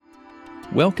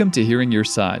Welcome to Hearing Your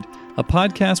Side, a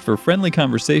podcast for friendly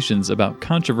conversations about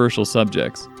controversial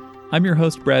subjects. I'm your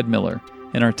host, Brad Miller,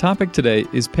 and our topic today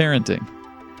is parenting.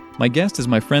 My guest is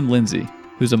my friend Lindsay,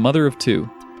 who's a mother of two.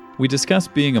 We discuss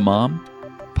being a mom,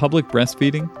 public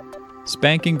breastfeeding,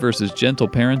 spanking versus gentle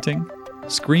parenting,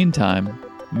 screen time,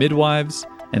 midwives,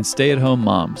 and stay-at-home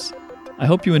moms. I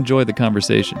hope you enjoy the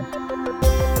conversation.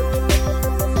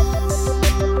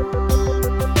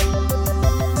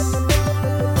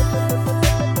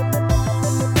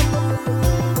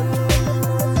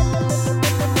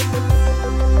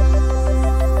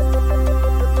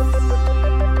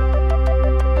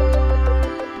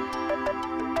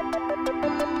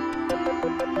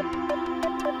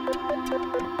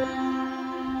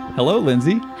 Hello,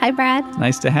 Lindsay. Hi, Brad.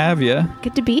 Nice to have you.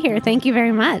 Good to be here. Thank you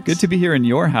very much. Good to be here in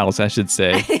your house, I should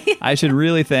say. I should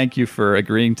really thank you for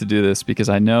agreeing to do this because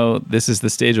I know this is the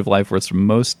stage of life where it's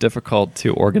most difficult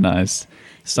to organize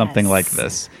something like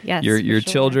this. Yes, your sure.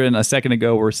 children a second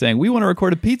ago were saying, we want to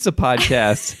record a pizza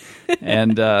podcast.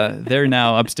 And they're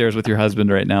now upstairs with your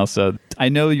husband right now. So I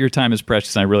know your time is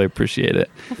precious and I really appreciate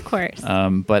it. Of course.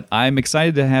 But I'm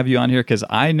excited to have you on here because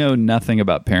I know nothing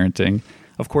about parenting.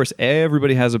 Of course,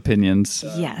 everybody has opinions.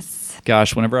 Yes.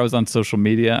 Gosh, whenever I was on social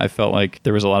media, I felt like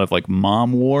there was a lot of like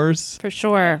mom wars. For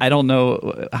sure. I don't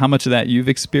know how much of that you've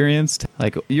experienced.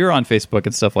 Like you're on Facebook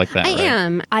and stuff like that, I right?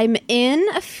 am. I'm in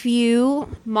a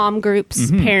few mom groups,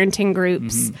 parenting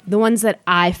groups, the ones that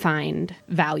I find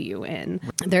value in.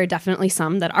 There are definitely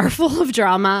some that are full of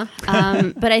drama,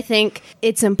 but I think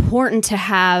it's important to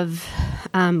have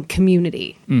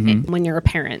community when you're a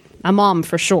parent, a mom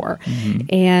for sure.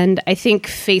 And I think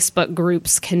Facebook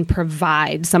groups can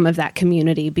provide some of that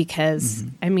community because,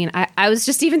 I mean, I was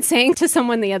just even saying to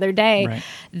someone the other day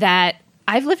that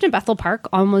I've lived in Bethel Park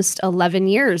almost 11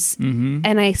 years,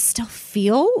 and I still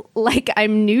feel like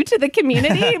I'm new to the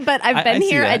community, but I've been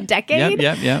here a decade.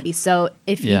 Yep. So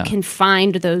if you can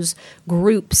find those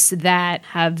groups that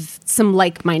have some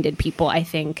like-minded people, I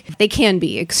think they can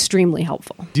be extremely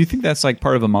helpful. Do you think that's like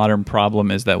part of a modern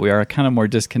problem is that we are kind of more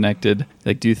disconnected?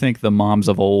 Like, do you think the moms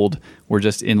of old were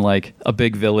just in like a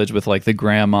big village with like the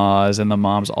grandmas and the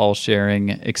moms all sharing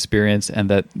experience and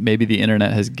that maybe the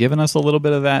internet has given us a little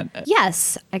bit of that?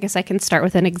 Yes. I guess I can start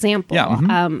with an example.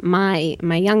 Yeah. My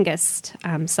youngest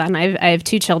son, I have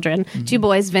two children, two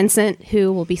boys, Vincent,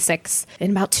 who will be 6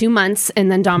 in about 2 months,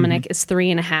 and then Dominic is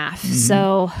 3.5.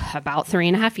 So about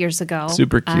 3.5 years ago.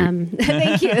 Super cute.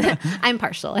 Thank you. I'm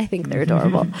partial. I think they're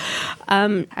adorable.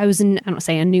 I was, I don't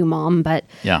say a new mom, but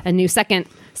a new second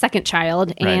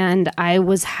child. Right. And I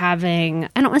was having,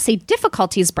 I don't want to say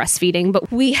difficulties breastfeeding,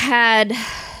 but we had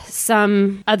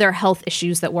some other health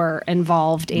issues that were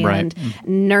involved, and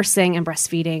nursing and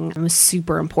breastfeeding was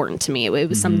super important to me. It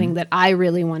was something that I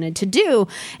really wanted to do.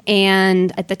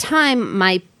 And at the time,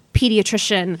 my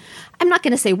pediatrician, I'm not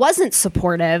going to say wasn't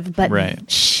supportive, but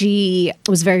she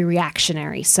was very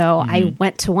reactionary. So I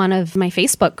went to one of my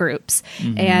Facebook groups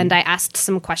and I asked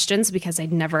some questions because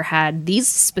I'd never had these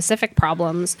specific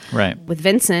problems with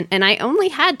Vincent. And I only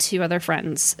had 2 other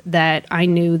friends that I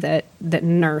knew that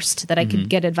nursed, that I could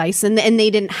get advice, and they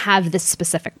didn't have this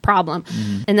specific problem.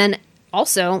 And then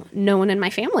also, no one in my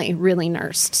family really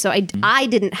nursed. So I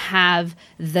didn't have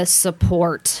the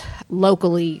support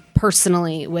locally,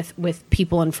 personally, with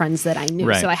people and friends that I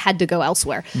knew. So I had to go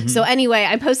elsewhere. So anyway,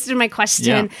 I posted my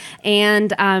question,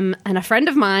 and a friend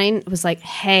of mine was like,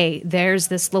 hey, there's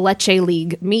this La Leche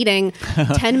League meeting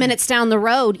 10 minutes down the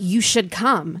road. You should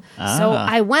come. So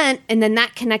I went, and then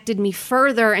that connected me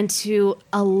further into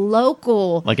a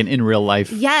local... Like an in real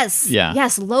life. Yes.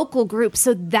 Local group.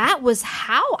 So that was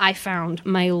how I found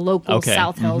my local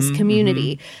South Hills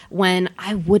community when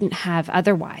I wouldn't have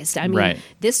otherwise. I mean,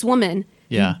 this woman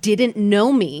who didn't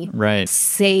know me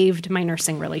saved my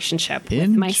nursing relationship with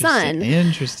my son.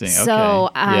 Interesting.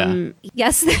 So,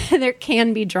 yes, there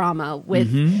can be drama with,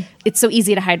 it's so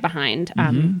easy to hide behind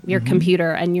your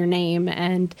computer and your name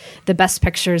and the best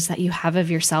pictures that you have of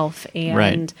yourself.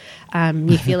 And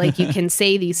you feel like you can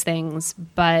say these things,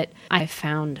 but I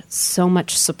found so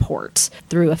much support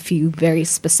through a few very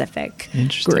specific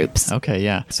groups. Okay,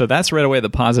 yeah. So that's right away the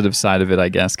positive side of it, I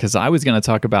guess, because I was going to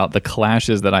talk about the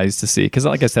clashes that I used to see. Because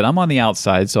like I said, I'm on the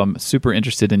outside, so I'm super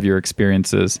interested in your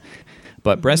experiences.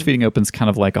 But breastfeeding opens kind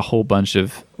of like a whole bunch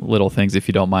of little things, if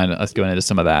you don't mind us going into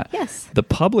some of that. Yes. The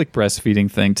public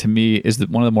breastfeeding thing, to me, is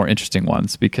one of the more interesting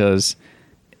ones because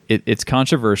it's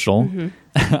controversial.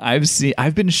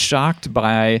 I've been shocked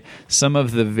by some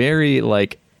of the very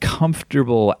like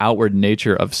comfortable outward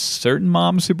nature of certain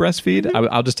moms who breastfeed.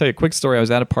 I'll just tell you a quick story. I was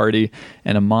at a party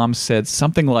and a mom said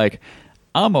something like,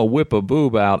 I'm a whip a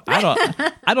boob out.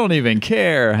 I I don't even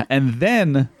care. And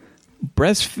then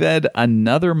breastfed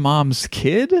another mom's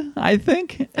kid, I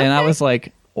think. And I was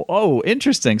like, oh,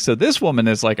 interesting. So this woman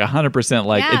is like 100%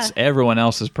 like it's everyone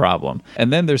else's problem.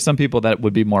 And then there's some people that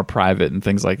would be more private and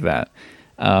things like that.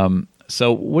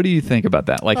 So what do you think about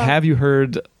that? Like, have you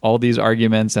heard all these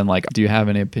arguments and like, do you have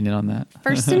any opinion on that?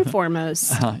 First and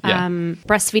foremost,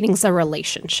 breastfeeding is a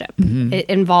relationship. It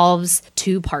involves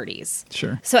two parties.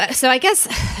 Sure. So I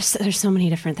guess there's so many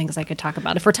different things I could talk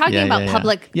about. If we're talking about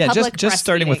public just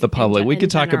starting with the public, we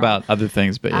could talk about other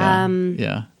things, but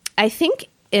I think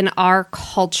in our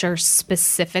culture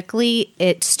specifically,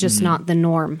 it's just not the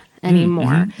norm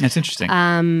anymore. That's interesting.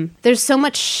 There's so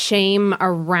much shame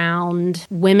around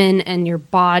women and your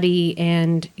body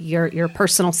and your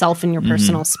personal self and your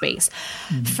personal space.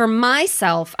 For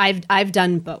myself, I've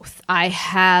done both. I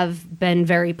have been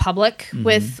very public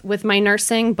with my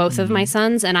nursing, both of my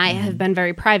sons, and I have been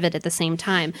very private at the same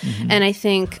time. And I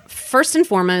think first and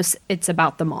foremost, it's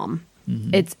about the mom.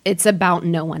 It's about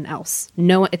no one else.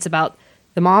 It's about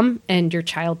the mom, and your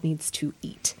child needs to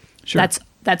eat. Sure.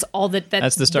 That's all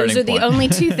that's the starting point. Those are point. the only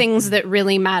two things that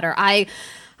really matter. I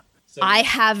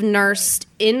have nursed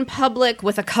in public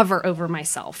with a cover over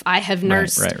myself. I have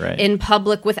nursed in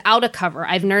public without a cover.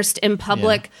 I've nursed in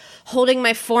public holding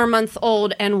my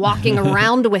 4-month-old and walking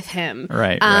around with him.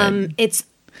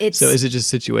 So is it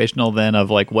just situational then of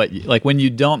like when you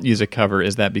don't use a cover,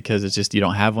 is that because it's just you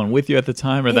don't have one with you at the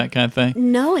time or that kind of thing?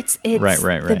 No, it's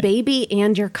the baby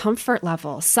and your comfort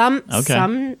level. Some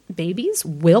babies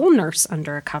will nurse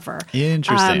under a cover.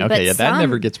 Interesting. Okay, that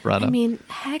never gets brought up. I mean,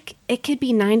 heck, it could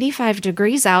be 95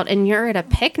 degrees out and you're at a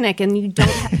picnic and you don't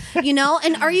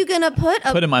and are you going to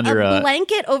put him under a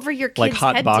blanket over your kid's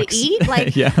hot head box. to eat?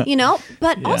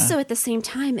 But also at the same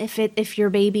time, if your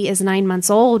baby is 9 months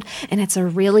old and it's a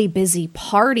really busy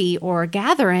party or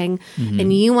gathering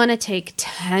and you want to take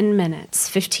 10 minutes,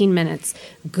 15 minutes,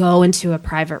 go into a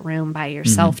private room by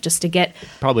yourself just to get...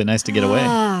 Probably nice to get away.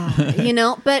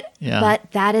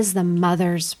 But that is the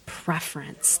mother's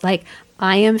preference. Like,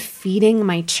 I am feeding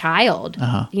my child.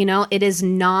 It is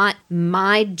not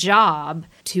my job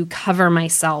to cover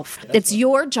myself. It's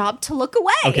your job to look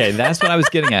away. Okay, that's what I was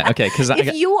getting at. Okay, because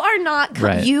if you are not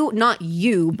not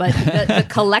you, but the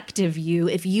collective you,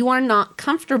 if you are not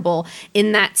comfortable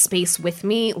in that space with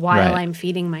me while I'm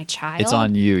feeding my child, it's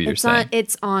on you. You're saying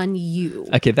it's on you.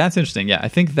 Okay, that's interesting. Yeah, I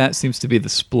think that seems to be the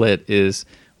split is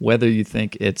whether you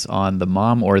think it's on the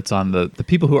mom or it's on the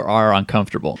people who are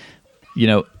uncomfortable.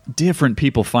 Different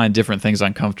people find different things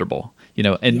uncomfortable,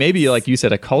 and maybe like you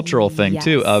said, a cultural thing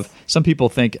too, of some people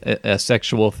think a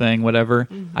sexual thing, whatever.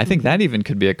 I think that even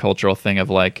could be a cultural thing of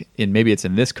like, maybe it's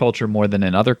in this culture more than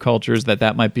in other cultures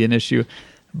that might be an issue.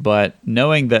 But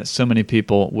knowing that so many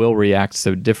people will react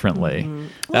so differently,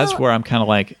 that's where I'm kind of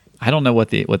like, I don't know what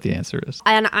the answer is.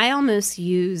 And I almost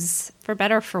use, for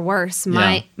better or for worse,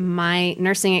 my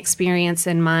nursing experience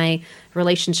and my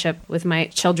relationship with my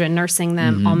children, nursing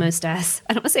them almost as,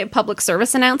 I don't want to say a public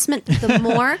service announcement, but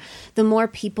the more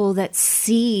people that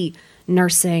see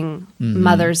nursing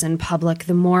mothers in public,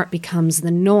 the more it becomes the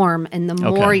norm, and the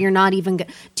more you're not even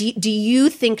do you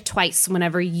think twice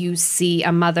whenever you see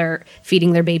a mother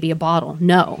feeding their baby a bottle?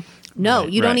 No,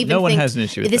 you don't even think. No one has an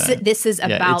issue with that. This is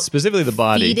about it's specifically the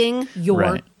body. Feeding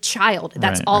your child.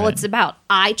 That's all it's about.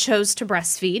 I chose to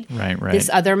breastfeed. This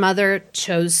other mother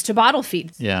chose to bottle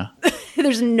feed. Yeah.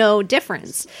 There's no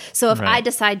difference. So if I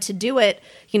decide to do it,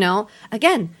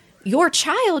 again, your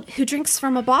child who drinks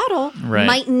from a bottle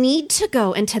might need to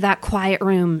go into that quiet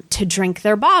room to drink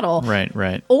their bottle.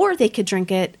 Right. Or they could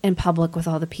drink it in public with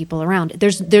all the people around.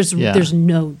 There's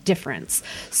no difference.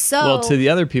 So, well, to the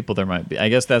other people there might be. I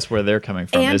guess that's where they're coming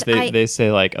from. Is they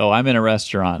say like, "Oh, I'm in a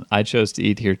restaurant. I chose to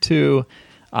eat here too."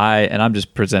 I'm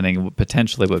just presenting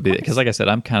potentially would be, because like I said,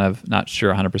 I'm kind of not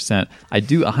sure 100%. I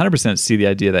do 100% see the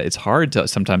idea that it's hard to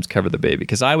sometimes cover the baby,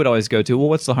 because I would always go to, well,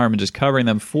 what's the harm in just covering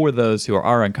them for those who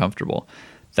are uncomfortable?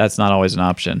 That's not always an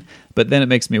option. But then it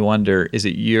makes me wonder, is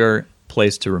it your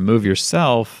place to remove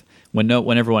yourself when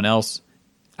everyone else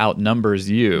outnumbers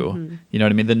you? You know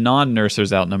what I mean? The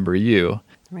non-nursers outnumber you.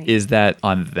 Right. Is that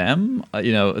on them?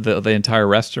 The entire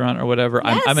restaurant or whatever.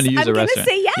 Yes, I'm going to use a restaurant.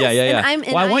 Say yes. Yeah.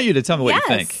 And I want you to tell me what you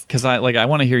think, because I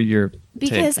want to hear your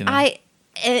because take, I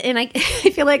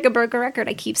feel like a broken record.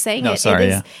 I keep saying it.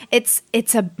 Sorry, It's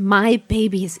my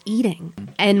baby is eating,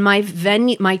 and my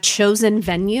chosen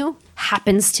venue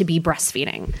happens to be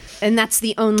breastfeeding. And that's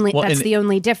the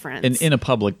only difference. In a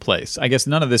public place. I guess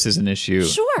none of this is an issue.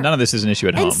 Sure. None of this is an issue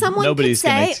at home. And someone Nobody's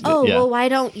could say, well, why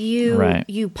don't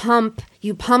you pump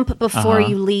before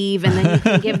you leave, and then you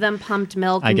can give them pumped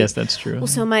milk. I guess that's true. Well,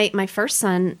 so my first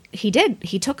son, he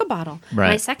took a bottle. Right.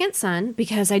 My second son,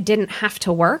 because I didn't have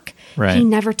to work, Right. he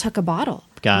never took a bottle.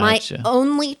 Gotcha. My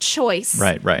only choice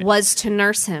Right. was to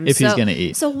nurse him. If he's going to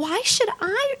eat. So why should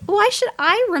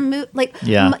I remove, like,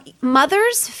 Yeah.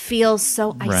 mothers feel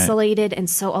so isolated and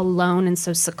so alone and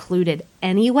so secluded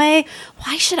anyway.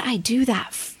 Why should I do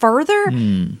that further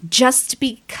just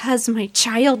because my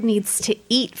child needs to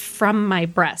eat from my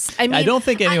breast? I mean, I don't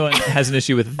think anyone has an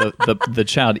issue with the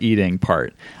child eating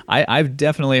part. I've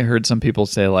definitely heard some people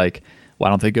say, like, why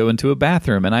don't they go into a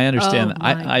bathroom? And I understand.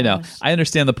 I know. I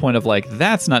understand the point of, like,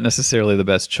 that's not necessarily the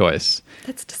best choice.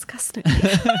 That's disgusting.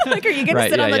 Like, are you going to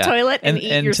sit on the toilet and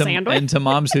eat your sandwich? And to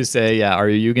moms who say, are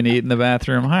you going to eat in the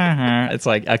bathroom? It's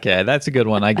like, okay, that's a good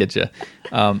one. I get you.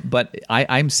 But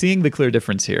I'm seeing the clear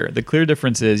difference here. The clear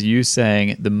difference is you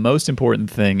saying the most important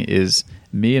thing is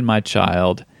me and my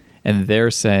child, and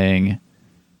they're saying,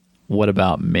 what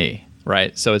about me?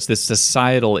 Right. So it's this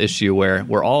societal issue where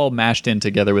we're all mashed in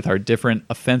together with our different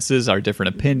offenses, our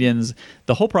different opinions.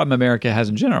 The whole problem America has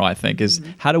in general, I think, is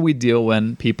how do we deal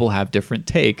when people have different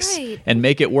takes and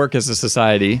make it work as a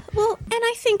society? Well, and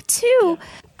I think, too,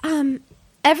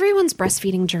 everyone's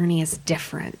breastfeeding journey is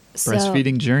different.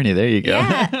 Breastfeeding journey. There you go.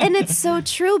 Yeah. And it's so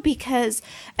true because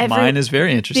mine is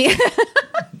very interesting.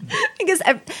 Because,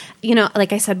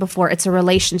 like I said before, it's a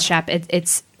relationship.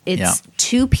 It's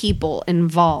two people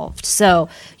involved. So,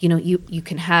 you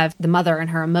can have the mother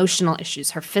and her emotional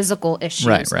issues, her physical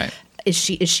issues. Right. Is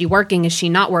she working? Is she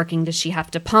not working? Does she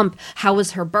have to pump? How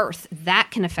was her birth? That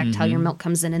can affect how your milk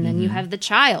comes in. And then you have the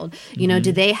child.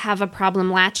 Do they have a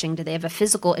problem latching? Do they have a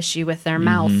physical issue with their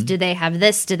mouth? Do they have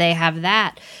this? Do they have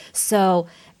that? So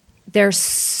there's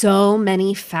so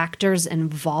many factors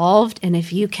involved. And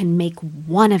if you can make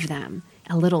one of them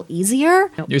a little easier.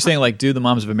 You're saying, like, do the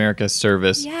Moms of America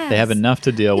service. Yes. They have enough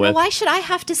to deal with. Why should I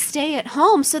have to stay at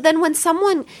home? So then when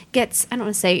someone gets, I don't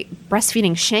want to say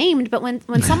breastfeeding shamed, but when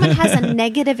someone has a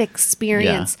negative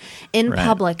experience in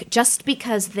public just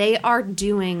because they are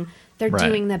doing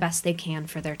the best they can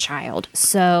for their child.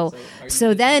 So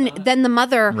then the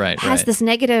mother has this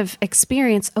negative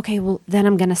experience. Okay, well, then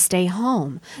I'm going to stay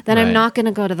home. Then I'm not going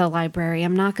to go to the library.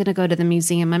 I'm not going to go to the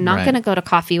museum. I'm not going to go to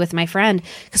coffee with my friend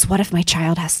because what if my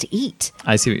child has to eat?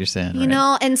 I see what you're saying. You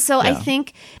know, and so I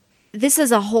think this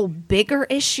is a whole bigger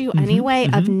issue anyway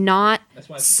of not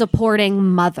supporting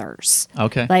mothers.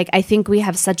 Okay. Like, I think we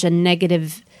have such a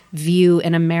negative view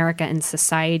in America and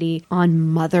society on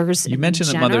mothers. You mentioned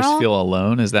that mothers feel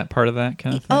alone. Is that part of that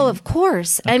kind of thing? Oh, of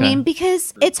course. Okay. I mean,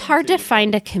 because it's hard to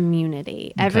find a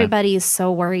community. Okay. Everybody is so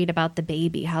worried about the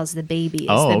baby. How's the baby?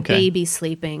 Is the baby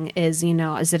sleeping? Is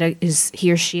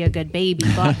he or she a good baby?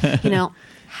 But,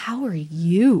 how are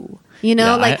you?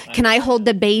 Can I hold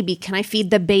the baby? Can I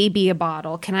feed the baby a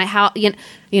bottle? Can I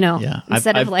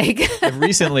I've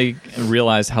recently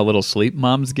realized how little sleep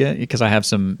moms get because I have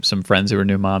some friends who are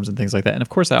new moms and things like that. And of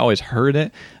course I always heard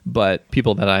it, but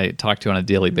people that I talk to on a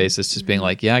daily basis just being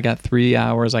like, I got 3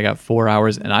 hours, I got 4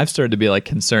 hours. And I've started to be like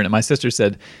concerned. And my sister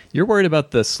said, you're worried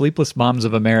about the sleepless moms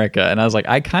of America. And I was like,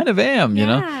 I kind of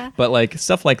am, but like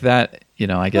stuff like that,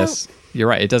 I guess you're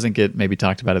right. It doesn't get maybe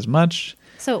talked about as much.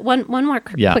 So one more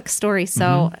quick story.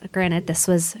 So granted, this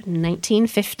was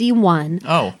 1951.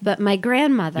 Oh. But my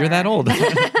grandmother... You're that old.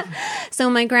 So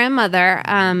my grandmother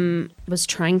was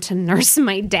trying to nurse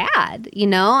my dad,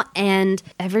 and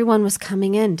everyone was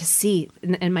coming in to see.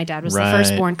 And my dad was the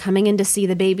firstborn coming in to see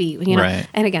the baby, Right.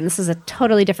 And again, this is a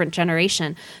totally different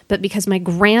generation. But because my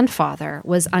grandfather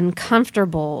was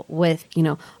uncomfortable with,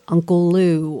 Uncle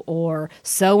Lou or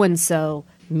so-and-so,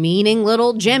 meaning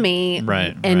little Jimmy,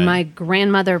 my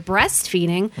grandmother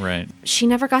breastfeeding, she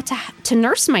never got to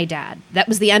nurse my dad. That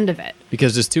was the end of it.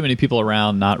 Because there's too many people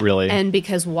around, not really. And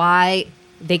because why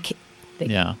they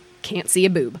can't see a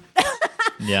boob.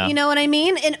 Yeah. You know what I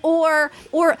mean? And or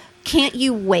can't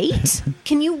you wait?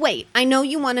 Can you wait? I know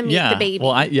you want to meet the baby.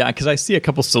 Well, because I see a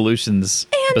couple solutions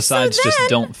besides just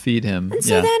don't feed him. And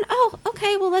so then,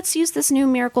 okay, well, let's use this new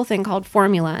miracle thing called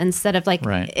formula instead of like.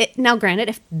 Right. Now, granted,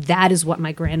 if that is what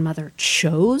my grandmother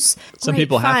chose, some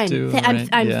people have to.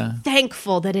 I'm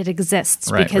thankful that it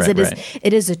exists because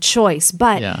it is a choice.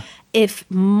 But if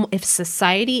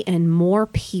society and more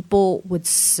people would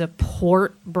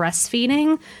support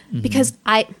breastfeeding, because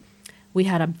we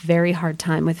had a very hard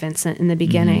time with Vincent in the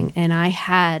beginning, and I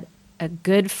had a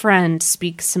good friend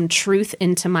speak some truth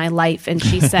into my life. And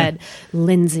she said,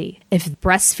 Lindsay, if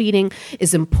breastfeeding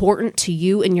is important to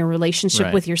you in your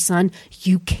relationship with your son,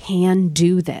 you can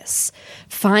do this.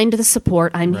 Find the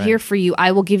support. I'm here for you.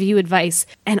 I will give you advice.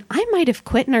 And I might have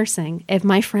quit nursing if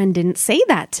my friend didn't say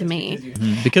that to me.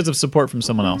 Because of support from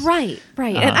someone else. Right.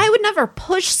 And I would never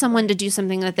push someone to do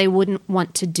something that they wouldn't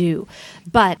want to do.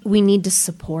 But we need to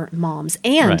support moms.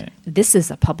 And this is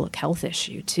a public health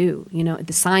issue too. You know,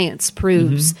 the science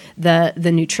proves the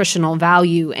nutritional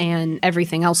value and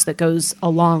everything else that goes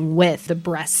along with the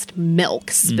breast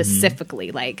milk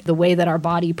specifically, like the way that our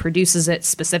body produces it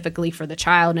specifically for the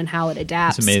child and how it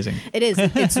adapts. It's amazing. It is.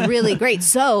 It's really great.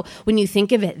 So when you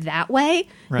think of it that way,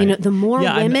 you know, the more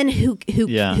women who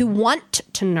want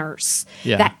to nurse,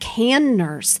 that can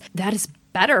nurse, that is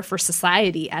better for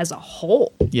society as a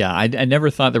whole. Yeah, I never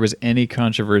thought there was any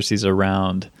controversies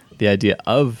around the idea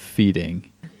of feeding.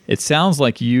 It sounds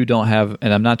like you don't have,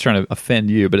 and I'm not trying to offend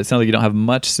you, but it sounds like you don't have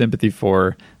much sympathy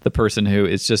for the person who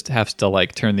is just has to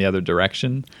like turn the other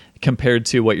direction compared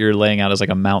to what you're laying out as like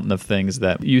a mountain of things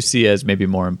that you see as maybe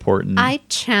more important. I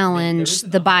challenge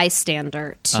the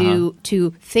bystander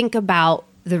to think about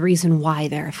the reason why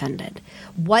they're offended.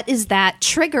 What is that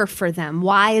trigger for them?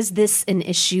 Why is this an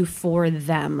issue for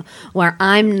them? Where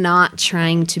I'm not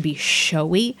trying to be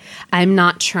showy. I'm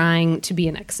not trying to be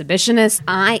an exhibitionist.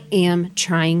 I am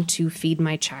trying to feed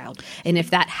my child. And if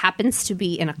that happens to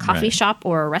be in a coffee shop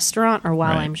or a restaurant or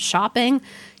while I'm shopping,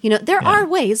 you know, there are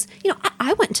ways. You know,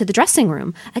 I went into the dressing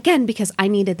room, again, because I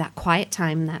needed that quiet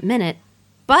time, that minute.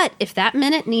 But if that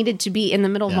minute needed to be in the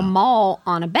middle of a mall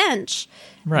on a bench,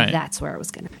 that's where it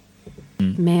was going to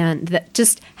be. Man, that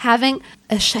just having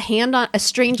a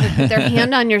stranger put their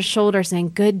hand on your shoulder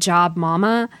saying, "Good job,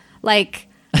 mama." Like,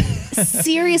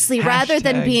 seriously, rather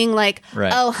than being like,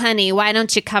 "Oh, honey, why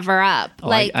don't you cover up?" Oh,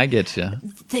 like, I get you.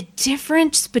 The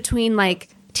difference between like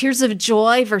tears of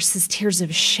joy versus tears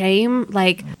of shame,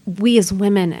 like we as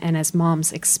women and as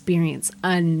moms experience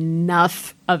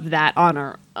enough of that on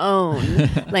our own.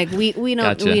 Like we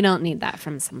don't need that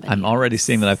from somebody. I'm already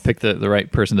seeing that I've picked the right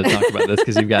person to talk about this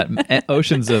because you've got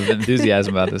oceans of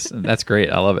enthusiasm about this. And that's great.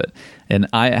 I love it. And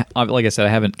I like I said, I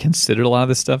haven't considered a lot of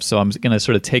this stuff, so I'm going to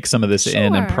sort of take some of this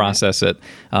in and process it.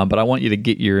 But I want you to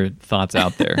get your thoughts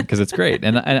out there because it's great.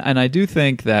 And I do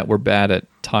think that we're bad at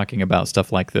talking about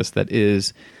stuff like this that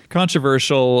is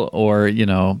controversial or, you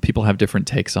know, people have different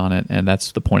takes on it. And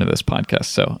that's the point of this podcast.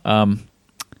 So,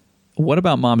 what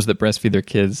about moms that breastfeed their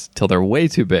kids till they're way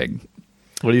too big?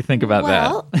 What do you think about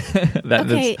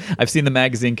that? I've seen the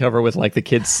magazine cover with like the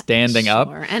kids standing up.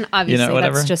 And obviously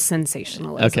that's just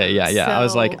sensationalism. Okay, yeah. So, I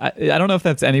was like, I don't know if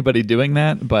that's anybody doing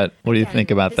that, but what do you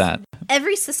think about that?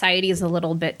 Every society is a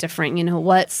little bit different. You know,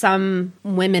 what some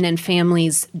women and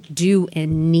families do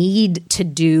and need to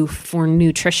do for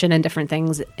nutrition and different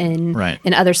things in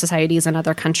other societies and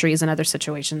other countries and other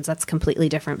situations, that's completely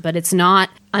different. But it's not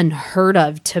unheard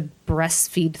of to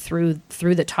breastfeed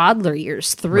through the toddler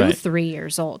years, through 3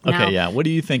 years old. Now, what do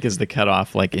you think is the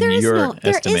cutoff, like in your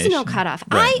estimation? There is no cutoff.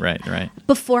 Right.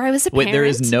 Before I was a parent... Wait, there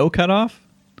is no cutoff?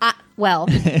 Well,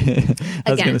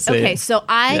 again, okay. So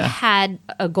I had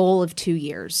a goal of 2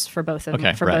 years for both of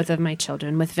both of my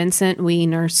children. With Vincent, we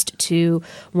nursed to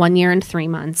 1 year and 3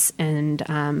 months,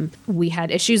 and we had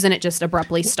issues, and it just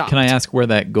abruptly stopped. Can I ask where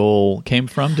that goal came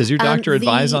from? Does your doctor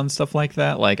advise on stuff like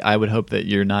that? Like, I would hope that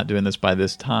you're not doing this by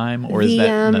this time, or is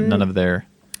that none of their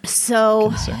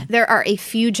concern? There are a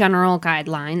few general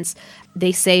guidelines.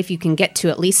 They say if you can get to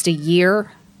at least a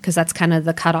year, because that's kind of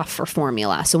the cutoff for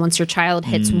formula. So once your child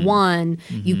hits one,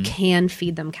 you can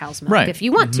feed them cow's milk if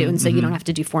you want to, and so you don't have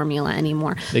to do formula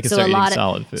anymore. They can start eating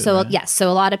solid food. So so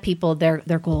a lot of people,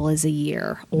 their goal is a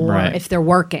year, or if they're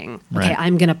working,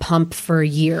 I'm going to pump for a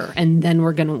year, and then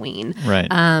we're going to wean.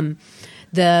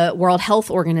 The World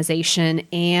Health Organization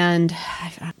and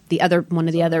one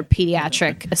of the other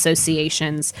pediatric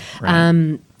associations.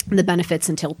 The benefits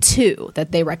until 2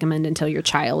 that they recommend until your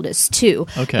child is 2.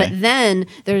 Okay. But then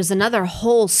there's another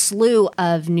whole slew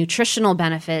of nutritional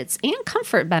benefits and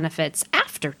comfort benefits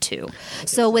after 2.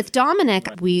 So with Dominic,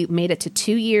 we made it to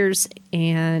 2 years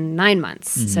and 9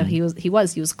 months. So he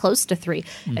was close to 3.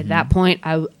 At that point,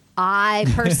 I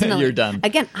personally, you're done.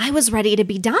 Again, I was ready to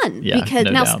be done because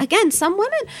again, some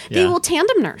women, they will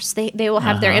tandem nurse. They will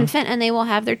have their infant and they will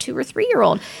have their 2 or 3 year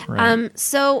old.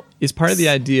 So is part of the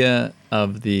idea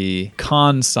of the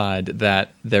con side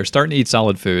that they're starting to eat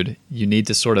solid food, you need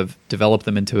to sort of develop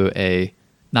them into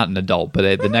not an adult,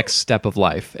 but the next step of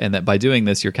life. And that by doing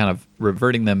this, you're kind of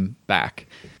reverting them back.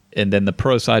 and then the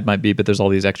pro side might be, but there's all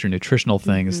these extra nutritional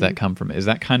things that come from it. Is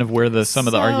that kind of where some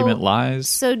of the argument lies?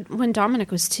 So when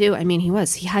Dominic was 2, I mean,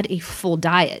 he had a full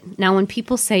diet. Now, when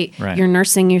people say Right. you're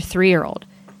nursing your 3-year-old,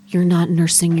 you're not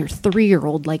nursing your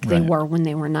 3-year-old like they Right. were when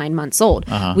they were 9 months old.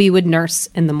 Uh-huh. We would nurse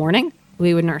in the morning,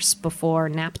 we would nurse before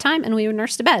nap time, and we would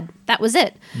nurse to bed. That was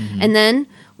it. And then,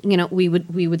 we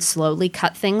would slowly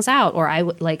cut things out, or I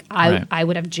would Right. I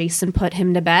would have Jason put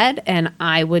him to bed, and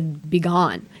I would be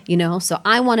gone. So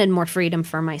I wanted more freedom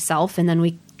for myself, and then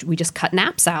we just cut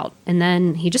naps out, and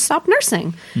then he just stopped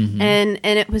nursing, and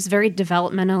it was very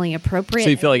developmentally appropriate. So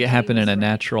you feel like it happened in a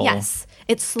natural Yes,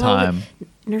 it's slowly. time.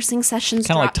 Nursing sessions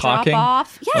Kinda like drop talking?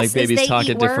 off. Yes, Like as babies they talk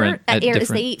eat at different- at as they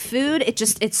different- eat food,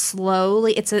 it's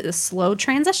slowly. It's a slow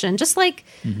transition, just like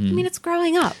it's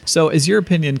growing up. So is your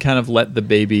opinion kind of let the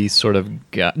baby sort of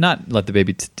not let the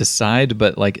baby decide,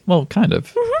 but kind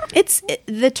of.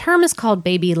 The term is called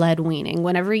baby-led weaning.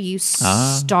 Whenever you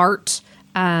start,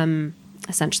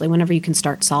 essentially, whenever you can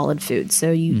start solid food.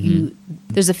 So you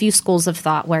there's a few schools of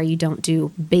thought where you don't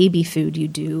do baby food, you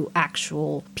do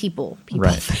actual people.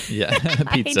 Right. Yeah. Pizza.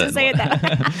 I hate to say it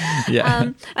that.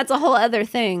 Yeah. That's a whole other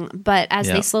thing. But as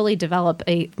Yeah. they slowly develop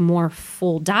a more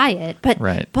full diet, but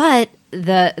Right.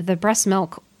 the breast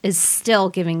milk is still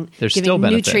giving still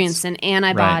benefits. nutrients and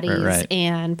antibodies right.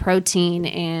 and protein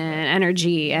and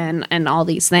energy and all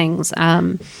these things.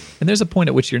 And there's a point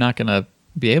at which you're not going to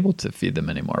be able to feed them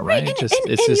anymore, right? It's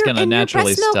just going to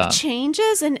naturally your breast milk stop.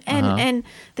 changes, and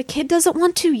the kid doesn't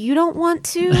want to. You don't want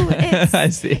to. It's, I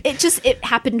see. It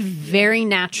happened very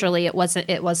naturally. It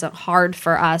wasn't hard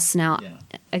for us. Now,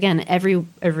 again, every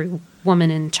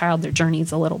woman and child, their journey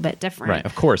is a little bit different. Right,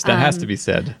 of course. That has to be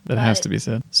said. Has to be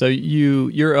said. So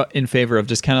you're in favor of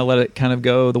just kind of let it kind of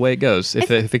go the way it goes.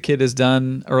 If a kid is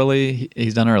done early,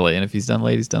 he's done early. And if he's done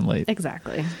late, he's done late.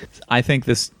 Exactly. I think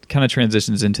this kind of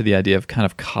transitions into the idea of kind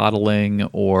of coddling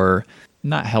or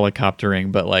not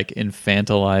helicoptering, but like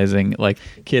infantilizing, like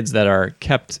kids that are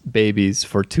kept babies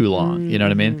for too long. You know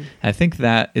what I mean? I think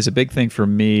that is a big thing for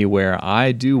me where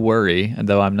I do worry, and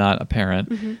though I'm not a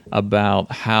parent,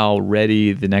 about how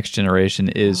ready the next generation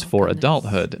is for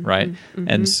adulthood, right?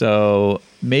 And so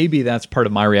maybe that's part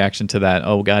of my reaction to that.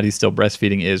 Oh God, he's still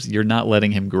breastfeeding. Is you're not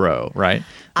letting him grow, right?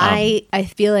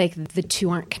 I feel like the two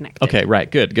aren't connected. Okay,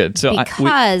 right, good. So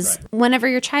because whenever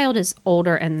your child is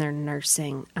older and they're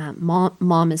nursing,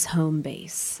 mom is home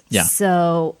base. Yeah.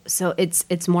 So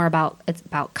it's more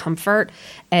about comfort,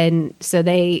 and so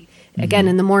they again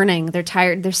in the morning they're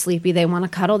tired, they're sleepy, they want to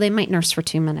cuddle, they might nurse for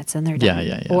 2 minutes and they're done.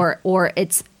 Yeah. Or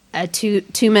it's a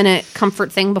 2-minute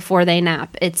comfort thing before they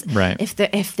nap. It's right.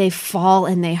 If they fall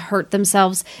and they hurt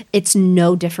themselves, it's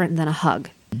no different than a hug.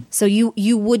 So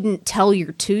you wouldn't tell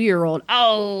your 2-year-old,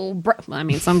 I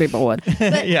mean, some people would,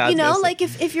 but Yeah, like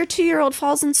if your 2-year-old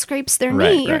falls and scrapes their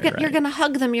Right, knee, right, you're going to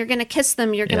hug them, you're going to kiss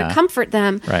them, you're going to Yeah. comfort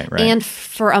them. Right. And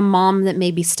for a mom that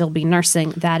maybe still be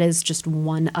nursing, that is just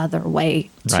one other way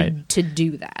to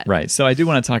do that. Right. So I do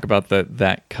want to talk about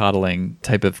that coddling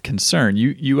type of concern.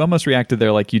 You almost reacted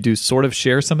there like you do sort of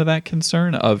share some of that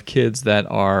concern of kids that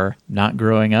are not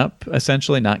growing up,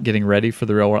 essentially not getting ready for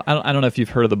the real world. I don't know if you've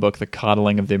heard of the book, The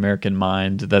Coddling of the American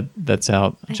Mind, that's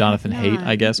out. Jonathan Haidt,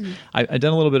 I guess. I've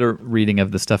done a little bit of reading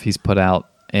of the stuff he's put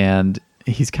out, and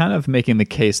he's kind of making the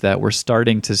case that we're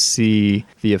starting to see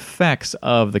the effects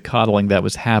of the coddling that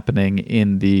was happening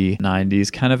in the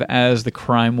 90s, kind of as the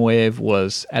crime wave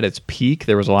was at its peak.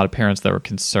 There was a lot of parents that were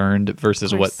concerned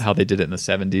versus how they did it in the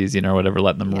 70s, or whatever,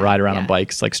 letting them ride around on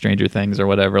bikes like Stranger Things or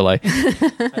whatever. Like,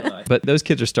 but those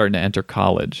kids are starting to enter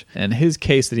college. And his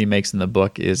case that he makes in the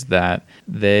book is that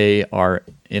they are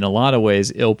in a lot of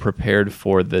ways ill prepared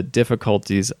for the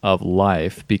difficulties of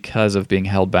life because of being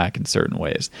held back in certain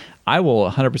ways. I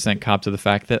will 100% cop to the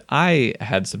fact that I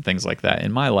had some things like that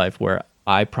in my life where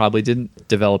I probably didn't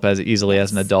develop as easily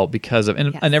as an adult because of,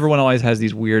 and everyone always has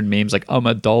these weird memes like, I'm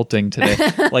adulting today.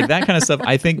 Like that kind of stuff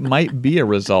I think might be a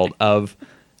result of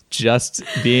just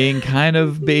being kind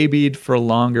of babied for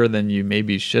longer than you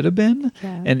maybe should have been.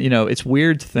 Yeah. And, it's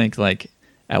weird to think like,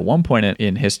 at one point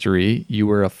in history, you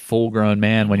were a full-grown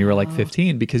man when you were like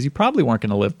 15 because you probably weren't going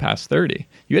to live past 30.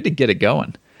 You had to get it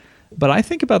going. But I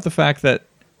think about the fact that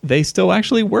they still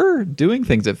actually were doing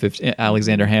things at 15.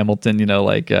 Alexander Hamilton,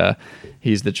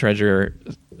 he's the treasurer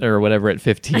or whatever at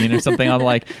 15 or something. I'm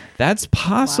like, that's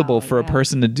possible for a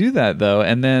person to do that, though.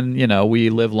 And then, we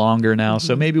live longer now,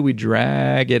 so maybe we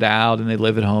drag it out and they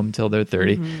live at home until they're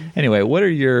 30. Anyway, what are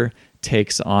your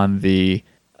takes on the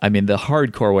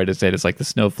hardcore way to say it is like the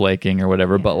snowflaking or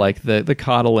whatever, but like the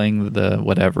coddling, the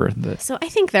whatever. So I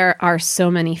think there are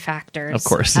so many factors. Of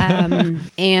course.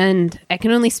 And I can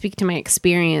only speak to my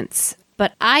experience,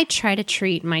 but I try to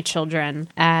treat my children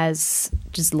as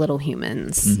just little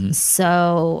humans.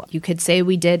 So you could say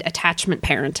we did attachment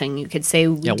parenting. You could say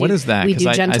what is that? Because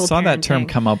I saw that term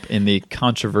come up in the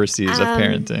controversies of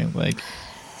parenting. Like,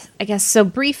 I guess so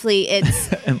briefly,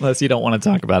 it's unless you don't want to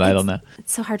talk about it, I don't know.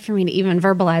 It's so hard for me to even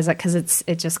verbalize it because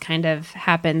it just kind of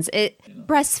happens.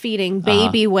 Breastfeeding,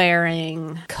 baby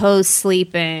wearing,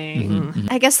 co-sleeping.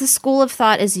 I guess the school of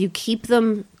thought is you keep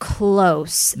them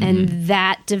close and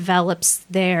that develops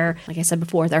their, like I said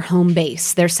before, their home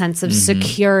base, their sense of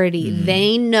security.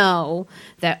 They know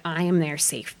that I am their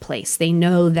safe place. They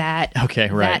know that,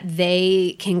 that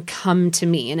they can come to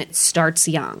me, and it starts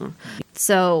young.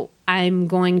 So I'm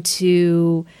going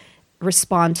to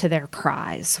respond to their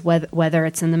cries, whether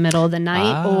it's in the middle of the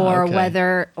night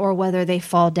whether they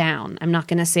fall down. I'm not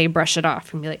going to say brush it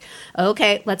off and be like,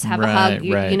 okay, let's have a hug.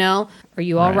 You know, are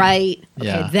you all right?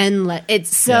 Okay, then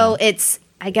it's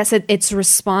I guess it's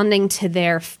responding to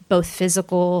their both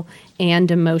physical and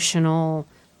emotional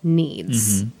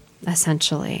needs,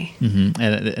 essentially.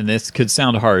 And this could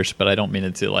sound harsh, but I don't mean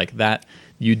it to. Like that,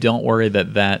 you don't worry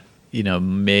that you know,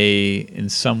 may in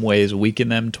some ways weaken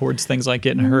them towards things like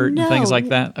getting hurt and things like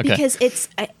that? Okay. Because it's,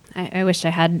 I wish I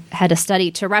had a study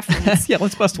to reference.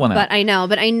 Let's bust one out.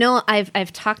 But I know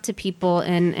I've talked to people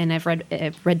and I've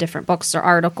read different books or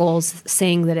articles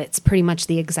saying that it's pretty much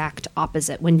the exact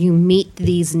opposite. When you meet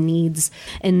these needs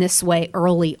in this way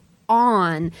early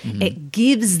on, it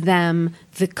gives them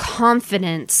the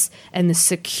confidence and the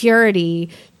security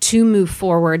to move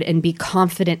forward and be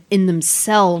confident in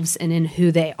themselves and in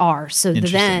who they are. So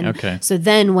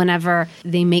then whenever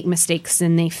they make mistakes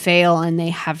and they fail and they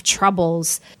have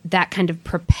troubles, that kind of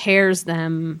prepares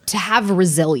them to have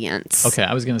resilience. Okay,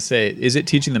 I was going to say, is it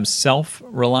teaching them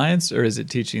self-reliance or is it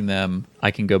teaching them, I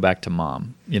can go back to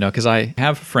mom? You know, because I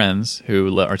have friends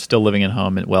who are still living at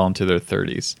home well into their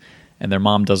 30s. And their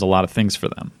mom does a lot of things for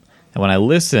them. And when I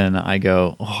listen, I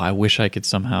go, oh, I wish I could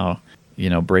somehow, you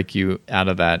know, break you out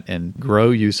of that and grow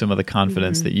you some of the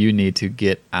confidence that you need to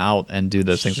get out and do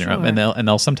those things. And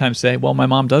they'll sometimes say, well, my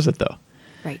mom does it though.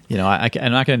 Right. You know,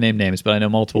 I'm not going to name names, but I know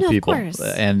multiple people. Of course.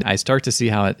 And I start to see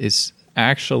how it is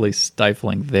actually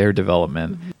stifling their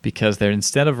development because they're,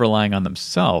 instead of relying on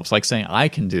themselves, like saying, I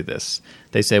can do this,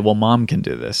 they say, well, mom can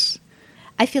do this.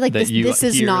 I feel like this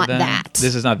is not that.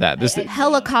 This is not that.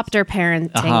 Helicopter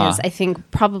parenting is, I think,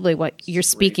 probably what you're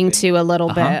speaking to a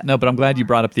little bit. No, but I'm glad you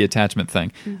brought up the attachment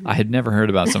thing. I had never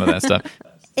heard about some of that stuff.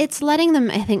 It's letting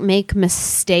them, I think, make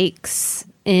mistakes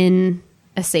in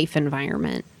a safe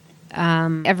environment.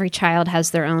 Every child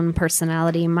has their own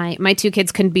personality. My two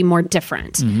kids couldn't be more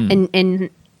different.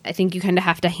 And I think you kind of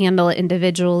have to handle it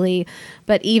individually.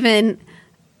 But even,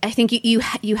 I think you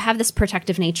have this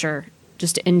protective nature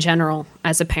just in general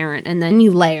as a parent. And then you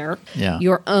layer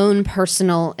your own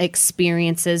personal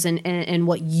experiences and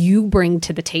what you bring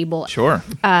to the table. Sure.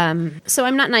 So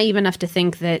I'm not naive enough to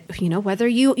think that, you know, whether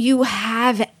you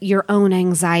have your own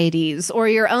anxieties or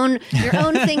your own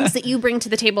things that you bring to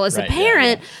the table as a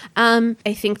parent,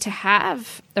 I think to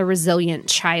have a resilient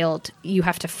child, you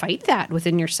have to fight that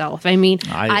within yourself. I mean,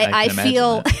 I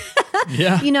feel,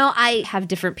 you know, I have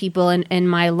different people in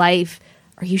my life.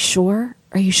 Are you sure?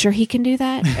 Are you sure he can do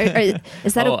that?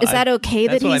 Is that okay that he's doing that?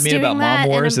 That's what I mean about mom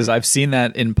wars is I've seen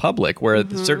that in public where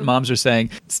certain moms are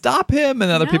saying, stop him,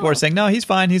 and other people are saying, no, he's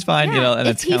fine, you know, and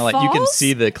it's kind of like you can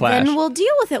see the clash. Then we'll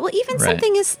deal with it. Well, even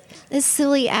something as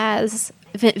silly as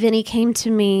Vinny came to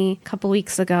me a couple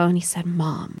weeks ago and he said,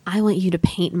 Mom, I want you to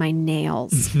paint my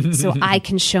nails so I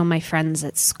can show my friends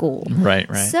at school.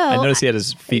 Right. So I noticed he had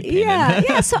his feet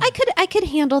painted. So I could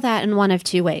handle that in one of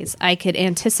two ways. I could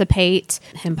anticipate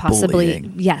him possibly,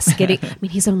 getting, I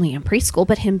mean, he's only in preschool,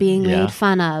 but him being made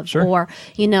fun of or,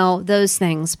 you know, those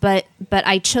things. But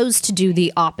I chose to do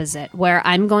the opposite where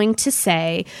I'm going to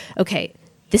say, okay,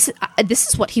 this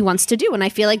is what he wants to do. And I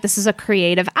feel like this is a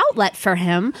creative outlet for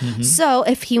him. So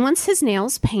if he wants his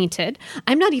nails painted,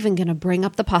 I'm not even going to bring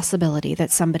up the possibility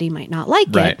that somebody might not like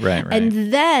it. Right.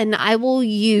 And then I will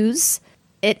use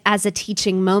it as a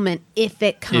teaching moment if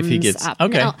it comes up.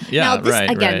 Okay. Now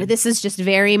this is just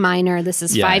very minor. This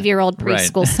is 5-year-old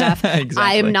preschool stuff. Exactly.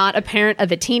 I am not a parent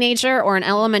of a teenager or an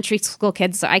elementary school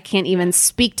kid, so I can't even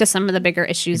speak to some of the bigger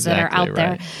issues that are out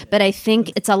there. But I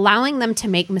think it's allowing them to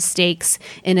make mistakes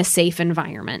in a safe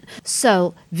environment.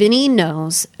 So Vinny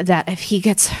knows that if he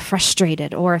gets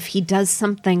frustrated or if he does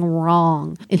something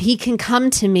wrong, and he can come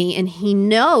to me and he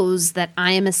knows that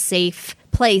I am a safe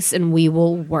place and we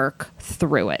will work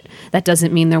through it. That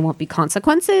doesn't mean there won't be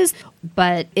consequences,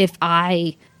 but if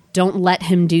I don't let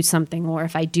him do something, or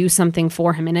if I do something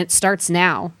for him, and it starts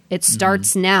now. It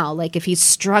starts now. Like if he's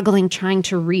struggling trying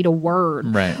to read a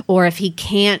word, or if he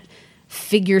can't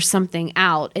figure something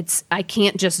out, I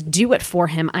can't just do it for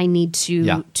him. I need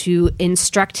to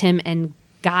instruct him and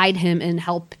guide him and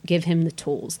help give him the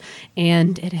tools.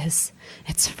 And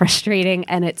it's frustrating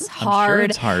and it's hard. I'm sure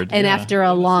it's hard. And after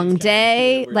a long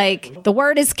day, like the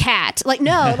word is cat. Like,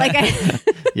 no, like,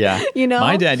 yeah. You know,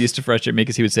 my dad used to frustrate me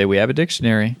because he would say, we have a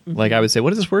dictionary. Like I would say, what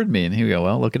does this word mean? He would go,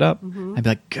 well, look it up. I'd be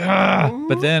like, gah.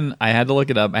 But then I had to look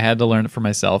it up. I had to learn it for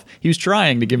myself. He was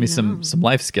trying to give me some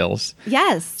life skills.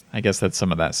 Yes. I guess that's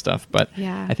some of that stuff. But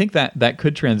yeah. I think that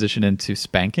could transition into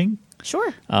spanking.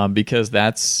 Sure. Because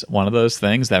that's one of those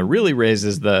things that really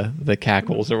raises the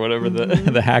cackles or whatever,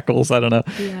 the hackles. I don't know.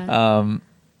 Yeah.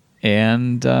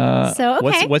 So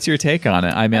okay. What's your take on it?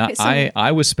 I mean,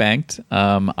 I was spanked.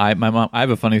 My mom. I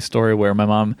have a funny story where my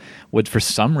mom would, for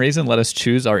some reason, let us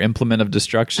choose our implement of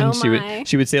destruction.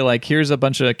 She would say, like, here's a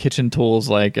bunch of kitchen tools,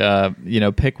 like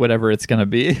pick whatever it's going to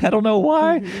be. I don't know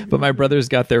why, but my brothers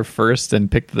got there first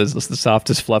and picked the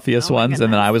softest, fluffiest ones,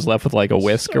 and then I was left with like a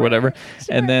whisk or whatever.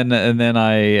 Sure. And then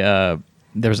I.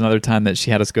 There was another time that she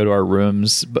had us go to our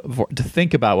rooms to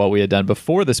think about what we had done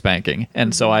before the spanking.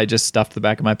 And so I just stuffed the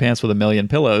back of my pants with 1 million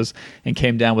pillows and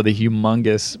came down with a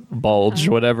humongous bulge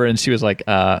or whatever. And she was like,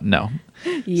 no.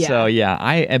 Yeah. So yeah,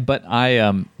 I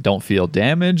don't feel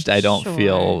damaged. I don't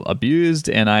feel abused.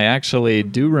 And I actually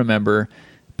do remember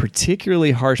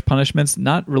particularly harsh punishments,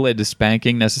 not related to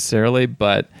spanking necessarily,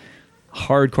 but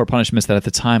hardcore punishments that at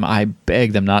the time I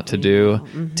begged them not to do,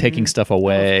 taking stuff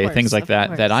away, things like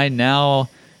that, that I now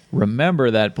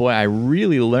remember that, boy, I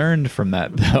really learned from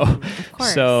that though.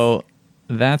 So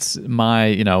that's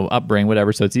my, upbringing,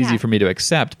 whatever. So it's easy for me to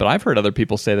accept, but I've heard other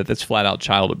people say that that's flat out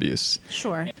child abuse.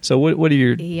 Sure. So what are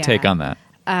your take on that?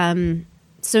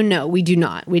 So no, we do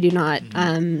not. We do not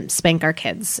spank our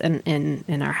kids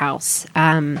in our house.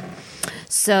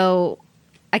 So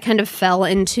I kind of fell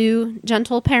into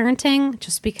gentle parenting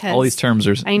just because all these terms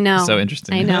are so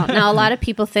interesting. I know. Now, a lot of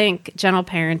people think gentle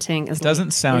parenting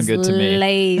doesn't sound good to me.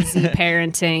 Lazy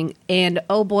parenting, and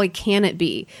oh boy, can it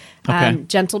be? Okay.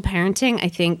 Gentle parenting, I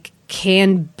think,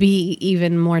 can be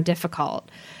even more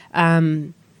difficult.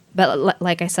 But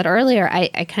like I said earlier,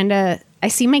 I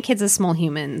see my kids as small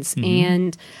humans,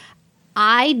 and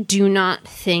I do not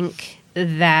think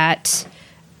that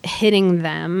hitting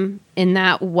them in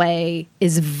that way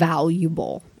is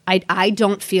valuable. I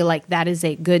don't feel like that is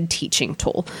a good teaching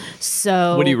tool.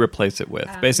 So what do you replace it with?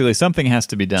 Basically, something has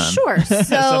to be done. Sure.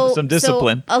 So some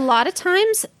discipline. So a lot of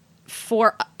times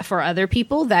for other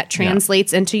people, that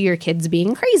translates into your kids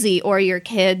being crazy or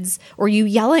you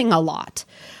yelling a lot.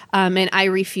 And I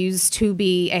refuse to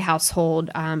be a household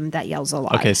that yells a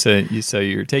lot. Okay, so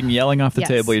you're taking yelling off the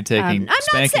table. You're taking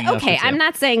spanking off the table. I'm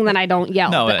not saying that I don't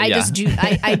yell, but I just do.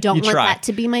 I don't want that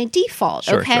to be my default.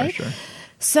 Sure, okay. Sure.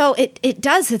 So it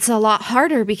does. It's a lot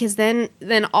harder because then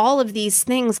all of these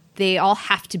things, they all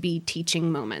have to be teaching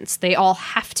moments. They all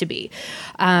have to be.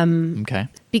 Okay.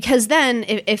 Because then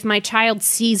if my child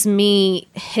sees me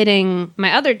hitting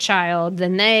my other child,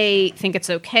 then they think it's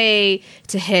okay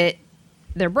to hit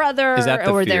their brother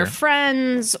or their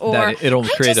friends, or that it'll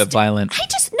create a violent. I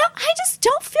just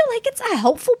don't feel like it's a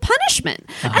helpful punishment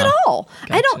at all.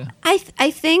 Gotcha.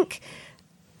 I think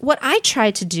what I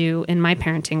try to do in my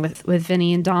parenting with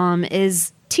Vinny and Dom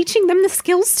is teaching them the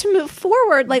skills to move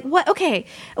forward. Like what? Okay,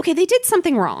 they did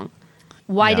something wrong.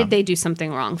 Why did they do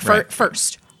something wrong?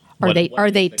 First,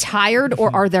 are they tired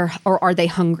or are they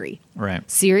hungry? Right.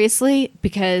 Seriously,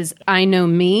 because I know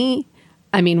me.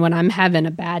 I mean, when I'm having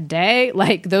a bad day,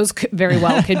 like those very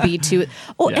well could be too.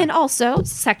 Oh, and also,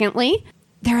 secondly,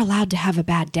 they're allowed to have a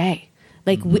bad day.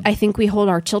 Like, I think we hold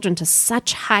our children to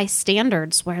such high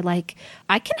standards where, like,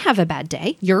 I can have a bad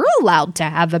day. You're allowed to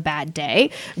have a bad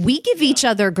day. We give each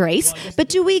other grace, but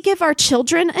do we give our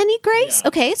children any grace?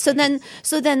 Okay, so then,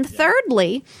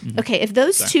 thirdly, okay, if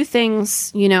those two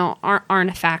things, aren't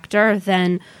a factor,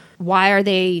 then why are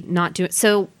they not doing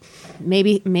so?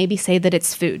 Maybe say that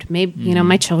it's food. Maybe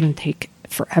my children take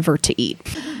forever to eat.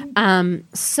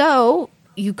 So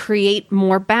you create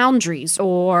more boundaries,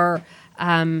 or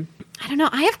I don't know.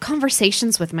 I have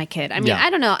conversations with my kid. I mean,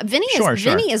 I don't know. Vinny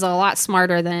is a lot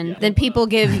smarter than people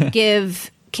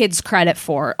give kids credit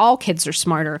for. All kids are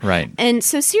smarter. Right. And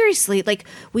so seriously, like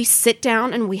we sit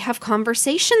down and we have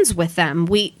conversations with them.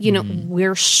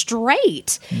 We're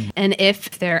straight. And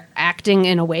if they're acting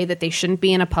in a way that they shouldn't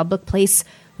be in a public place,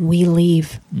 we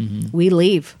leave. We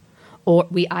leave. Or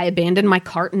I abandon my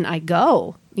cart and I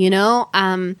go,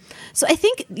 So I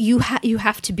think you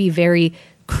have to be very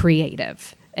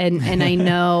creative And I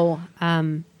know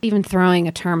even throwing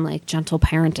a term like gentle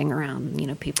parenting around,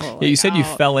 people. Yeah, you said you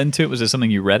fell into it. Was it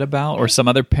something you read about, or some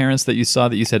other parents that you saw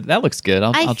that you said that looks good?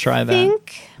 I'll try that. I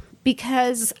think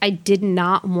because I did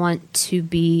not want to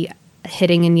be a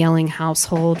hitting and yelling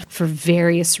household for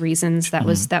various reasons. That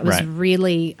was right.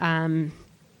 really.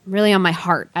 Really on my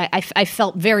heart. I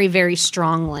felt very, very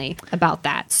strongly about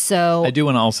that. So I do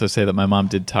want to also say that my mom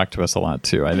did talk to us a lot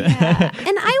too. And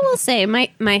I will say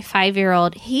my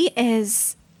 5-year-old, he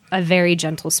is a very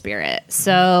gentle spirit.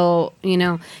 So,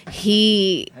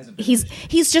 he's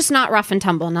just not rough and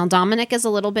tumble. Now Dominic is a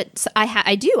little bit,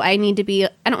 I need to be, I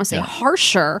don't want to say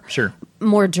harsher, sure,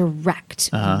 more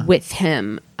direct with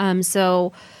him.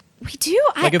 So we do.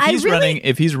 Like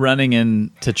if he's running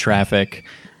into traffic,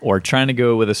 or trying to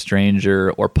go with a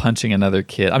stranger, or punching another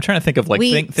kid. I'm trying to think of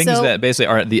things that basically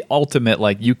are the ultimate,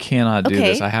 like, you cannot do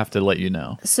this. I have to let you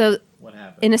know. So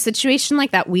in a situation like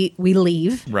that, we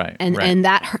leave. Right. And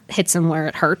that hits him where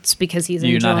it hurts because he's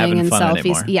enjoying himself.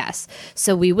 Yes.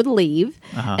 So we would leave.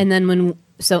 And then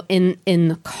in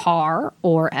the car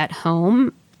or at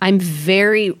home, I'm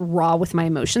very raw with my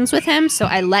emotions with him, so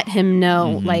I let him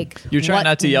know, You're trying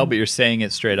not to yell, but you're saying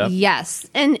it straight up. Yes,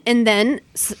 and then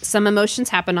some emotions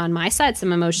happen on my side,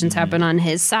 some emotions happen on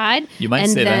his side. You might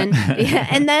say that.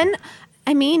 And then,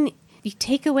 you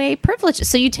take away privileges.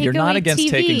 So you take You're away not against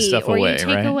TV, taking stuff or away, you take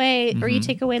right? away, or you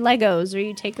take away Legos, or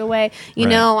you take away,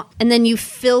 and then you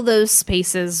fill those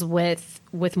spaces with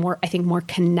more, I think, more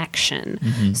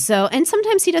connection. So, and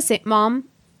sometimes he does say, "Mom,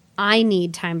 I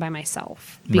need time by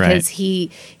myself," because he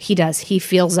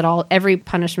feels it all, every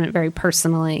punishment very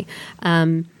personally.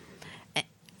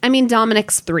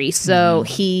 Dominic's 3, so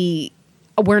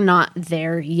we're not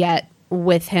there yet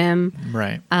with him.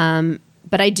 Right.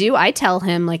 But I tell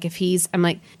him, I'm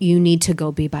like, you need to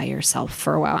go be by yourself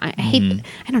for a while. I hate,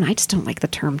 I don't know, I just don't like the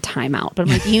term timeout, but I'm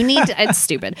like, you need to, it's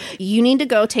stupid. You need to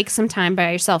go take some time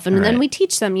by yourself. And then we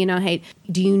teach them, hey,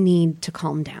 do you need to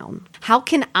calm down? How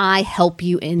can I help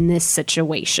you in this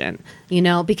situation?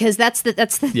 Because that's the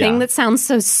thing that sounds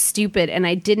so stupid. And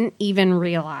I didn't even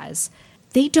realize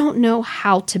they don't know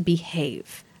how to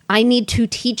behave. I need to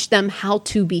teach them how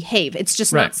to behave. It's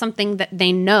just not something that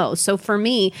they know. So for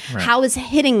me, how is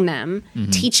hitting them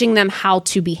teaching them how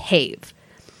to behave?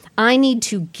 I need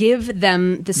to give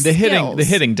them the skills. The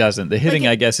hitting doesn't. The hitting,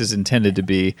 I guess, is intended to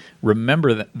be,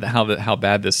 remember how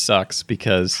bad this sucks,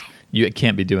 because you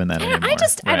can't be doing that anymore.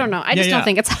 I don't know. I just don't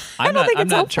think it's. I'm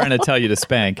not trying to tell you to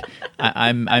spank.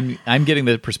 I'm getting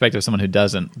the perspective of someone who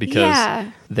doesn't, because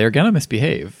they're gonna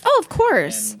misbehave. Oh, of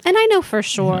course, and I know for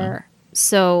sure.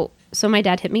 So my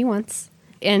dad hit me once,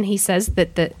 and he says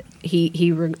that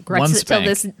he regrets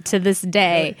it to this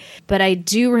day. But I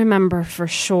do remember for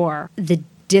sure the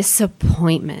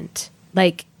disappointment,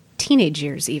 like teenage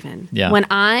years even, when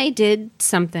I did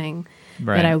something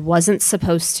that I wasn't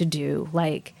supposed to do,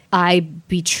 like I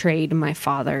betrayed my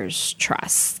father's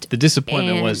trust. The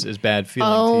disappointment was as bad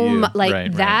feeling to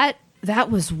you.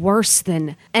 That was worse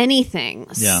than anything.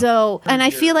 Yeah. So, and I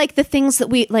feel like the things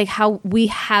that how we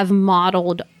have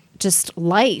modeled just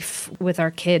life with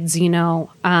our kids, I think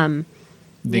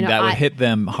that would hit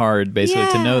them hard, basically,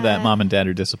 to know that mom and dad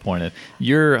are disappointed.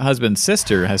 Your husband's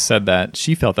sister has said that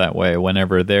she felt that way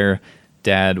whenever their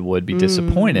dad would be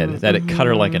disappointed, that it cut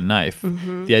her like a knife.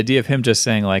 The idea of him just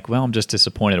saying, well, I'm just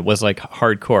disappointed, was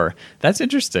hardcore. That's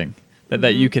interesting.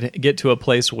 That you could get to a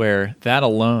place where that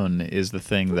alone is the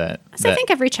thing that I think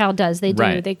every child does. They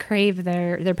do. They crave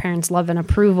their parents' love and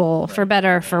approval, for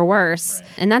better or for worse.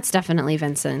 And that's definitely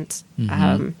Vincent.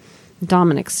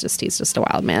 Dominic's he's just a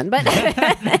wild man. But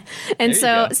and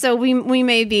so we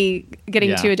may be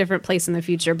getting to a different place in the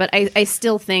future. But I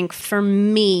still think, for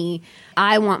me,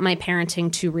 I want my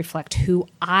parenting to reflect who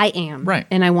I am. Right.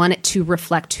 And I want it to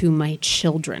reflect who my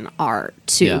children are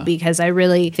too. Because I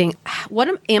really think, what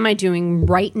am I doing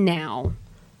right now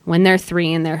when they're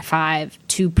 3 and they're 5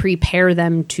 to prepare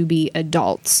them to be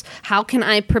adults? How can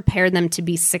I prepare them to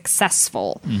be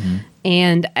successful?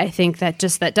 And I think that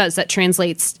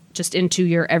translates just into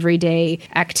your everyday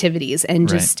activities, and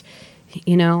just,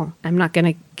 I'm not going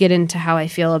to get into how I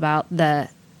feel about the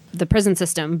prison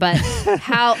system, but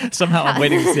how somehow I'm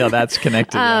waiting to see how that's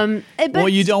connected. Well,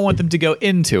 you don't want them to go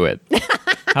into it.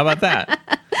 How about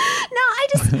that?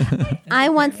 I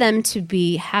want them to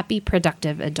be happy,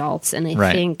 productive adults, and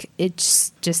I think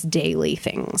it's just daily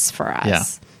things for us. Yeah.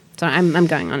 So I'm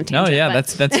going on a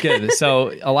tangent. That's good.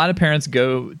 So a lot of parents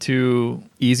go to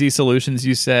easy solutions,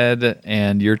 you said,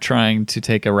 and you're trying to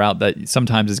take a route that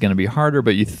sometimes is going to be harder,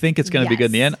 but you think it's going to be good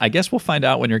in the end. I guess we'll find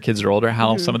out when your kids are older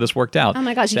how some of this worked out. Oh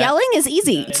my gosh, yelling is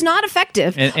easy. It's not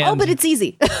effective. But it's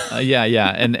easy.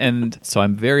 Yeah. And so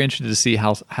I'm very interested to see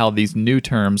how these new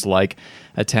terms like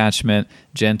attachment,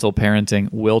 gentle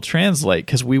parenting will translate,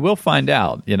 because we will find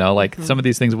out, some of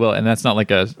these things will, and that's not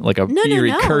like a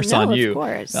fiery curse on you. Of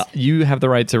course. You have the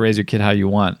right to raise your kid how you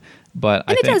want. But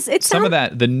I think some of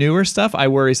that, the newer stuff, I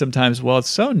worry sometimes, well, it's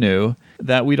so new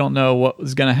that we don't know what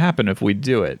is going to happen if we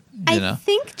do it. I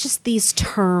think just these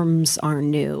terms are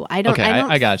new. I don't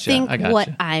think what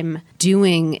I'm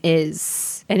doing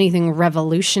is anything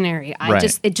revolutionary.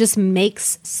 It just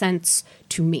makes sense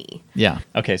to me. Yeah.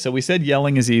 Okay. So we said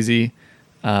yelling is easy.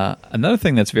 Another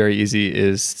thing that's very easy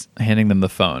is handing them the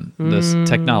phone, this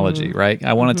technology, right?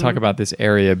 I want to talk about this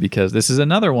area because this is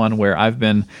another one where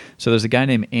so there's a guy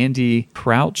named Andy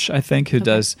Crouch, I think, who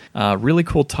does really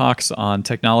cool talks on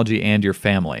technology and your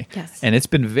family. Yes. And it's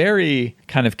been very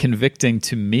kind of convicting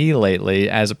to me lately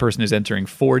as a person who's entering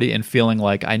 40 and feeling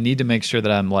like I need to make sure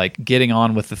that I'm like getting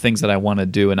on with the things that I want to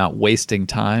do and not wasting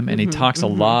time. And he talks a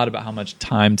lot about how much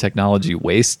time technology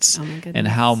wastes and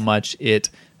how much it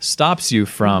stops you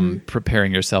from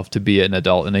preparing yourself to be an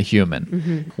adult and a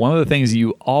human. One of the things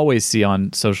you always see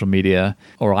on social media,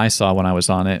 or I saw when I was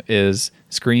on it, is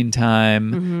screen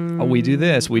time. Oh, we do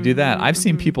this, we do that. I've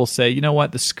seen people say, you know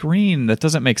what, the screen, that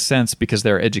doesn't make sense because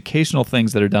there are educational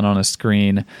things that are done on a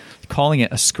screen. Calling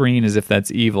it a screen as if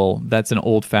that's evil, that's an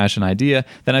old-fashioned idea.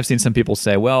 Then I've seen some people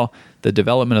say, well, the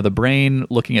development of the brain,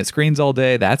 looking at screens all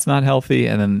day, that's not healthy.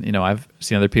 And then, I've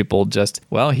seen other people just,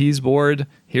 well, he's bored,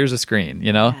 here's a screen,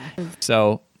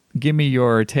 So give me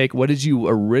your take. What did you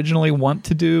originally want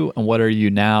to do, and what are you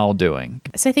now doing?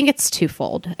 So I think it's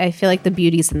twofold. I feel like the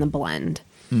beauty's in the blend.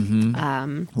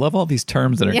 Love all these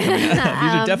terms that are coming out.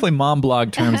 These are definitely mom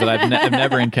blog terms that I've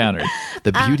never encountered.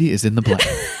 The beauty is in the blend.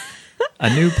 A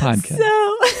new podcast.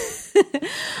 So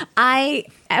I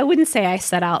wouldn't say I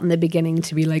set out in the beginning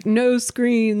to be like, no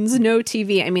screens, no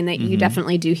TV. I mean, that you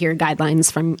definitely do hear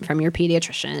guidelines from your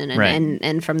pediatrician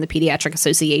and from the Pediatric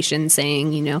Association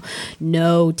saying,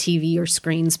 no TV or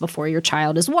screens before your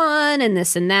child is 1 and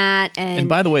this and that. And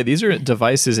by the way, these are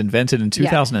devices invented in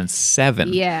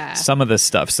 2007. Yeah. Some of this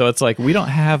stuff. So it's like we don't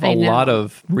have a lot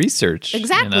of research.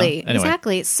 Exactly. Anyway.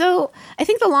 Exactly. So I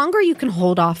think the longer you can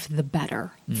hold off, the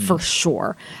better, for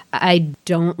sure. I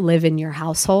don't live in your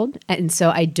household, and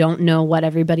so I don't know what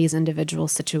everybody's individual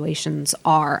situations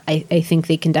are. I think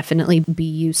they can definitely be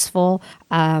useful.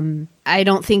 I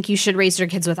don't think you should raise your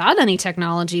kids without any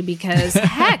technology because,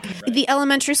 heck, the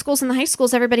elementary schools and the high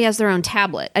schools, everybody has their own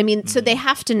tablet. I mean, so they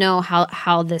have to know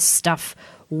how this stuff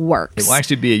works. It will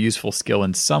actually be a useful skill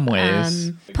in some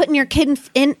ways. Putting your kid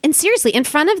in seriously in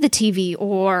front of the TV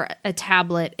or a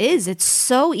tablet it's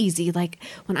so easy. Like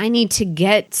when I need to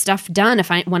get stuff done,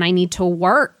 when I need to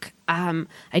work, I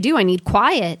need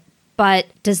quiet. But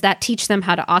does that teach them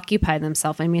how to occupy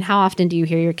themselves? I mean, how often do you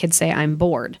hear your kids say, I'm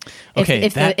bored? Okay,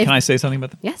 can I say something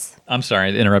about that? Yes. I'm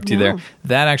sorry to interrupt you there.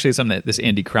 That actually is something that this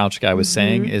Andy Crouch guy was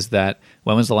saying, is that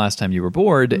when was the last time you were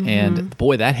bored? And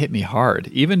boy, that hit me hard.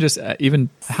 Even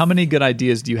how many good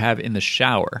ideas do you have in the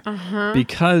shower?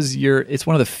 Because it's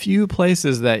one of the few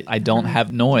places that I don't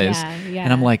have noise. Yeah.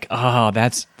 And I'm like, oh,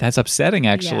 that's upsetting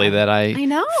actually that I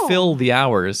know. fill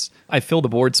the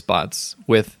board spots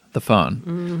with the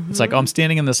phone. It's like, I'm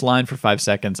standing in this line for 5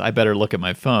 seconds. I better look at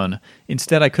my phone.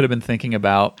 Instead, I could have been thinking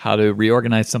about how to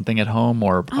reorganize something at home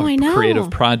or a creative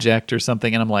project or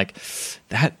something. And I'm like,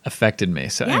 that affected me.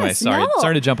 So anyway,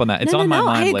 sorry to jump on that. It's on my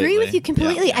mind lately. I agree with you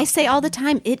completely. Yeah. I say all the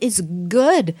time, it is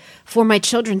good for my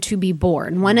children to be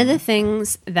bored. One of the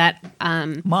things that...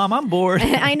 Mom, I'm bored.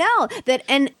 I know.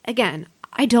 And again...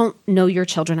 I don't know your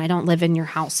children. I don't live in your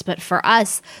house. But for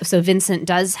us, so Vincent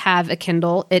does have a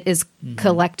Kindle. It is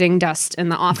collecting dust in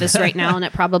the office right now, and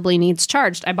it probably needs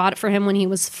charged. I bought it for him when he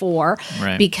was 4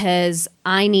 because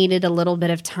I needed a little bit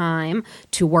of time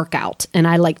to work out, and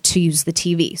I like to use the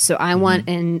TV. So I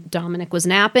and Dominic was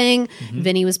napping.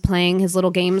 Vinny was playing his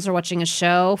little games or watching a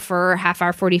show for half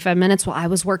hour, 45 minutes while I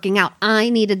was working out. I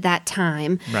needed that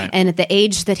time. And at the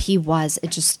age that he was,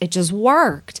 it just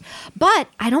worked. But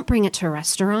I don't bring it to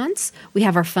restaurants. We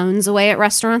have our phones away at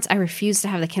restaurants. I refuse to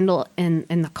have the Kindle in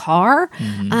the car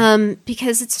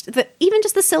because it's even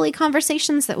just the silly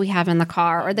conversations that we have in the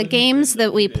car or the games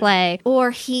that we play.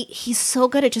 Or he's so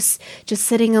good at just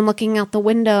sitting and looking out the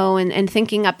window and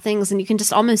thinking up things. And you can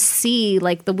just almost see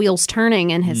like the wheels turning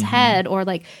in his head, or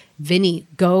like, Vinny,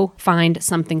 go find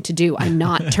something to do. I'm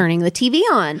not turning the TV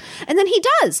on. And then he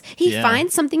does. He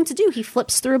finds something to do. He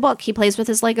flips through a book. He plays with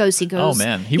his Legos. He goes. Oh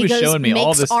man, he was showing me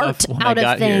all this art stuff when out I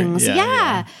got of things. here.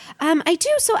 Yeah. I do.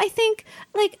 So I think,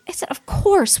 like I said, of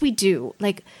course we do.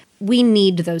 Like, we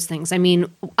need those things. I mean,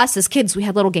 us as kids, we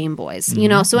had little Game Boys, you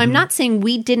know? So I'm not saying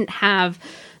we didn't have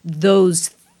those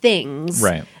things.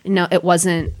 Right. No, it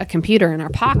wasn't a computer in our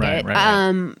pocket.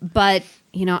 Right. But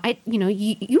you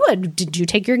would. Did you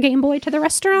take your Game Boy to the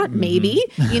restaurant? Maybe,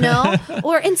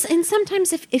 or and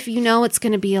sometimes if you know it's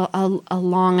going to be a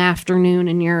long afternoon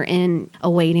and you're in a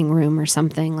waiting room or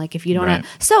something, like if you don't have,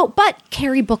 but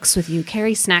carry books with you,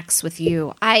 carry snacks with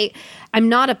you. I'm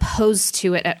not opposed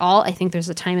to it at all. I think there's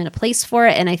a time and a place for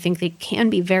it, and I think they can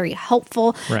be very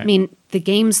helpful. Right. I mean, the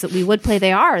games that we would play,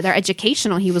 they're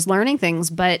educational. He was learning things,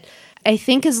 but I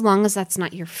think as long as that's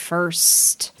not your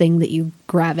first thing that you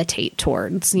gravitate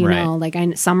towards, you know, like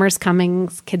summer's coming,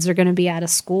 kids are going to be out of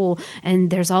school, and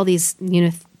there's all these,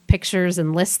 pictures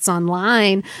and lists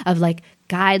online of like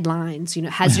guidelines,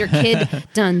 has your kid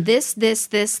done this, this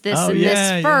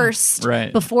first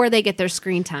before they get their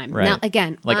screen time? Now,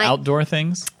 again, like outdoor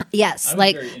things? Yes.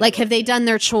 Like have they done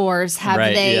their chores? Have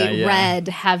they read?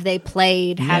 Have they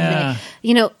played? Have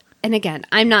they, and again,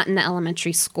 I'm not in the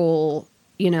elementary school,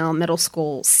 middle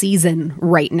school season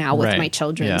right now with my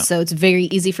children. Yeah. So it's very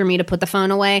easy for me to put the phone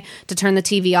away, to turn the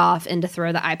TV off, and to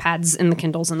throw the iPads and the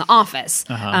Kindles in the office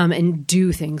and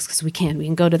do things, because we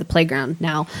can go to the playground.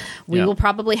 Now, we will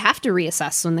probably have to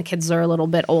reassess when the kids are a little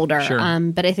bit older. Sure.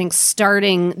 But I think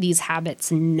starting these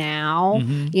habits now,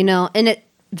 and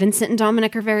Vincent and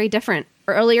Dominic are very different.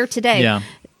 Earlier today,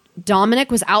 Dominic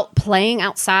was out playing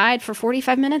outside for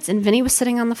 45 minutes and Vinny was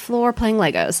sitting on the floor playing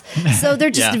Legos. So they're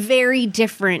just very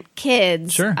different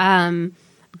kids. Sure.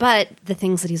 But the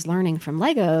things that he's learning from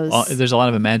Legos. There's a lot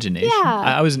of imagination. Yeah.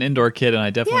 I was an indoor kid, and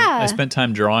I spent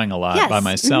time drawing a lot by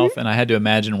myself, and I had to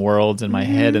imagine worlds in my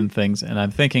head and things. And I'm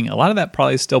thinking a lot of that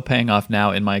probably is still paying off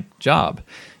now in my job.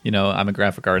 I'm a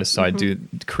graphic artist, so I do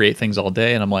create things all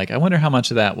day. And I'm like, I wonder how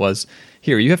much of that was,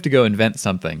 here, you have to go invent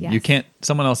something. Yes. You can't,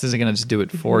 someone else isn't going to just do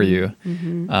it for you.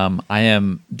 I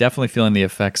am definitely feeling the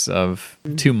effects of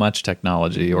too much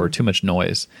technology or too much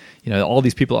noise. All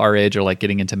these people our age are like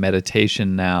getting into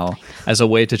meditation now as a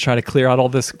way to try to clear out all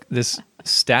this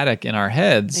static in our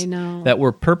heads that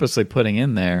we're purposely putting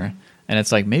in there. And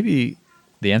it's like, maybe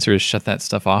the answer is shut that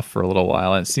stuff off for a little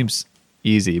while. And it seems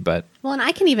easy, but well, and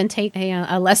I can even take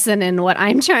a lesson in what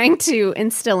I'm trying to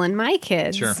instill in my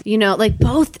kids. Sure. Like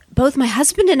both my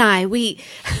husband and I,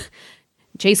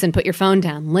 Jason, put your phone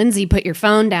down. Lindsay, put your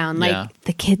phone down. Like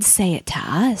the kids say it to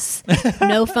us.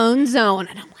 No phone zone,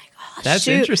 and I'm like, oh, that's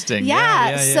shoot. Interesting.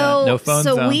 Yeah. So no phone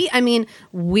zone.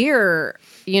 We're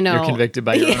you're convicted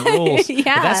by your own rules. But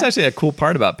that's actually a cool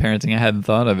part about parenting I hadn't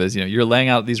thought of is, you're laying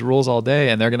out these rules all day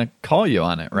and they're going to call you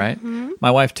on it, right?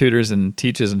 My wife tutors and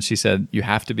teaches, and she said, you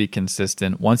have to be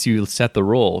consistent. Once you set the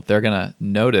rule, they're going to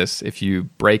notice if you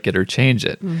break it or change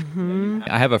it.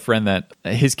 I have a friend that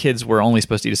his kids were only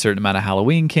supposed to eat a certain amount of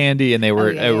Halloween candy, and they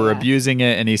were abusing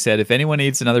it. And he said, if anyone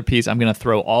eats another piece, I'm going to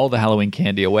throw all the Halloween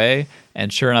candy away.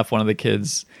 And sure enough, one of the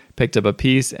kids picked up a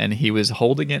piece and he was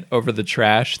holding it over the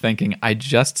trash thinking, I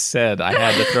just said I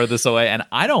had to throw this away and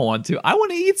I don't want to. I want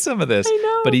to eat some of this. I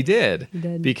know. But he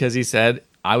did because he said,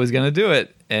 I was going to do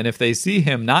it. And if they see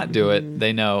him not do it,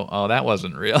 they know, oh, that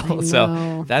wasn't real.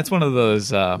 So that's one of those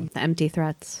the empty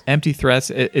threats.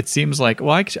 It seems like,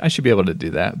 well, I should be able to do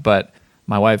that. But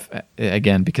my wife,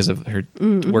 again, because of her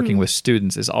working with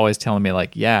students, is always telling me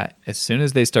like, as soon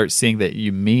as they start seeing that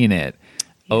you mean it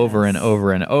over and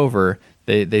over and over,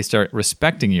 they start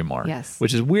respecting you more,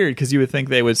 which is weird because you would think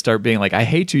they would start being like, I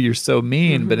hate you, you're so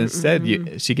mean. But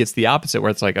instead, she gets the opposite where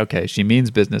it's like, okay, she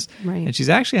means business. Right. And she's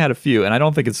actually had a few, and I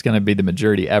don't think it's going to be the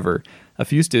majority ever, a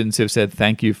few students who have said,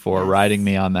 thank you for riding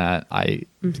me on that. I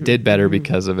did better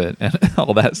because of it and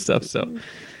all that stuff. So,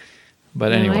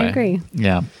 but anyway. I agree.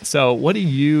 Yeah. So what do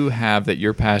you have that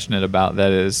you're passionate about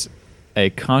that is a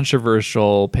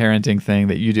controversial parenting thing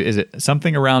that you do? Is it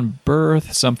something around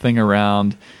birth, something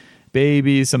around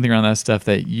babies, something around that stuff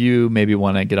that you maybe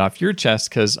want to get off your chest?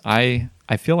 Because I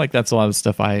feel like that's a lot of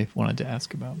stuff I wanted to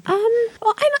ask about.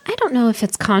 Well, I don't know if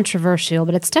it's controversial,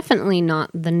 but it's definitely not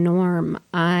the norm.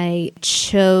 I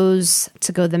chose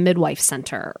to go the midwife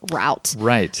center route,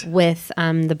 right, with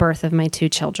the birth of my two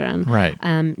children, right.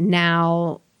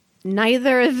 Now,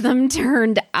 neither of them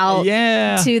turned out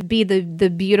to be the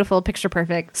beautiful, picture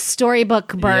perfect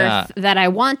storybook birth that I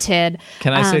wanted.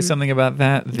 Can I say something about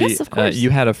that? Yes, of course. You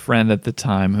had a friend at the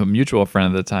time, a mutual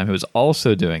friend at the time, who was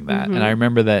also doing that. And I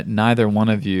remember that neither one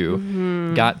of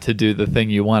you got to do the thing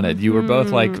you wanted. You were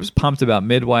both like pumped about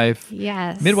midwife.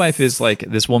 Yes. Midwife is like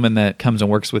this woman that comes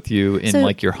and works with you in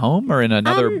like your home or in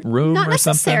another room not or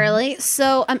something? necessarily.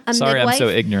 So Sorry, midwife, I'm so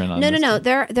ignorant on this. No.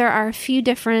 There are a few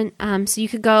different. So you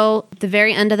could go the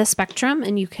very end of the spectrum,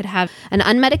 and you could have an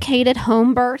unmedicated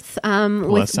home birth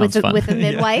with a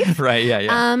midwife. Right.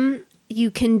 Yeah. You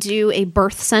can do a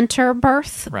birth center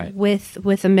birth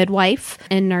with a midwife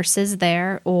and nurses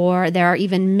there, or there are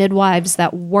even midwives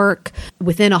that work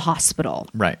within a hospital.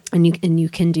 Right. And you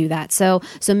can do that. So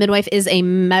midwife is a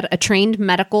trained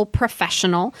medical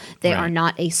professional. They are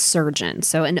not a surgeon.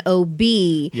 So an OB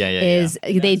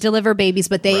they deliver babies,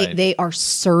 but they are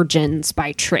surgeons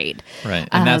by trade. Right.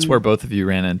 And that's where both of you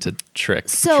ran into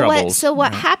troubles.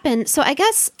 What happened? So I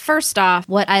guess first off,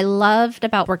 what I loved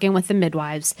about working with the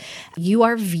midwives, you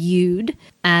are viewed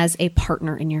as a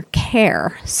partner in your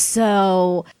care.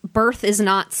 So birth is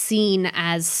not seen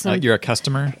as you're a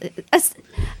customer? I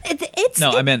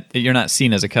meant you're not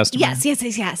seen as a customer. Yes.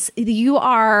 You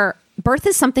are. Birth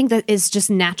is something that is just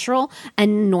natural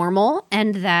and normal,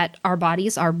 and that our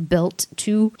bodies are built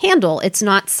to handle. It's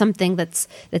not something that's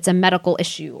a medical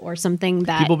issue or something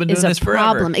that is a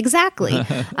problem. Exactly.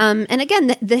 And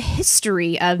again, the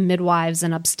history of midwives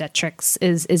and obstetrics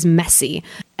is messy.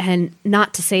 And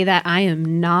not to say that I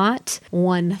am not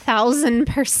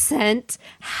 1,000%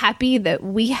 happy that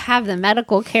we have the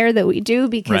medical care that we do,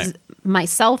 because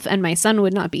myself and my son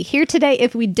would not be here today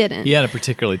if we didn't. He had a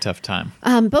particularly tough time.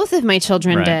 Both of my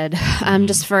children did,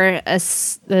 just for a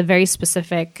very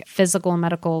specific physical and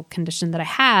medical condition that I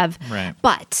have. Right.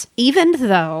 But even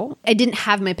though I didn't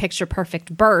have my picture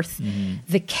perfect birth,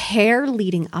 the care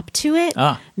leading up to it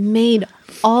made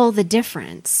all the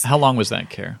difference. How long was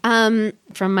that care?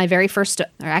 From my very first, or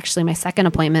actually my second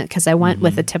appointment, because I went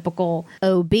with a typical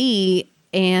OB.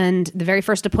 And the very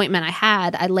first appointment I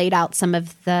had, I laid out some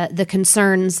of the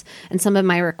concerns and some of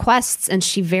my requests. And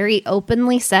she very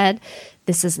openly said,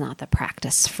 this is not the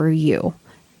practice for you.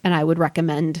 And I would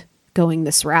recommend going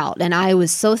this route. And I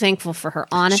was so thankful for her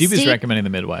honesty. She was recommending the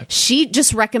midwife. She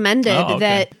just recommended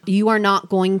that you are not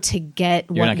going to get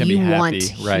what you want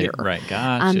here. Right.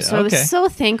 Gotcha. So I was so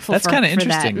thankful That's kind of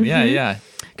interesting. That. Yeah.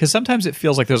 Because sometimes it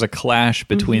feels like there's a clash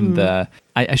between the,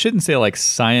 I shouldn't say like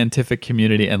scientific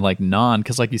community and like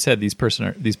because like you said, these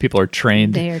people are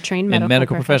trained. They are trained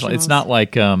medical professionals. It's not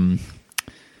like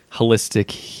holistic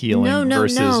healing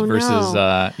versus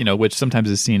which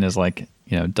sometimes is seen as like,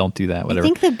 don't do that, whatever.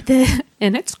 I think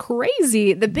and it's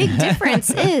crazy. The big difference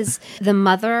is the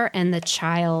mother and the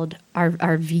child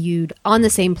are viewed on the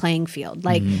same playing field.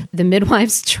 Like the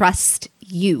midwives trust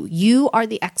you. You are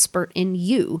the expert in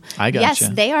you. I gotcha.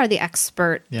 Yes, they are the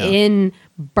expert in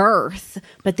birth,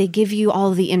 but they give you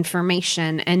all the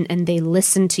information and they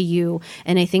listen to you.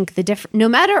 And I think no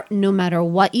matter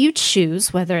what you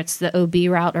choose, whether it's the OB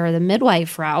route or the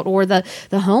midwife route or the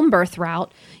home birth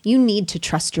route, you need to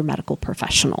trust your medical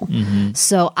professional.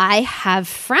 So I have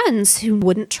friends who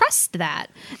wouldn't trust that.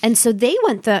 And so they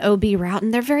went the OB route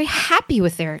and they're very happy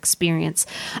with their experience.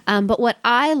 But what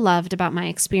I loved about my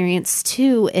experience too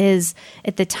is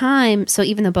at the time, so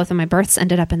even though both of my births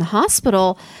ended up in the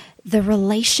hospital, the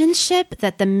relationship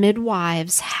that the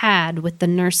midwives had with the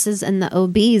nurses and the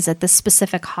OBs at the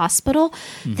specific hospital,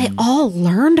 they all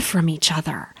learned from each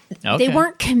other. Okay. They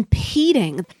weren't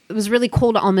competing. It was really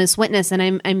cool to almost witness,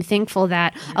 and I'm thankful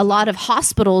that a lot of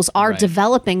hospitals are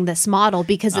developing this model,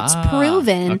 because it's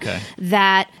proven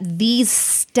that these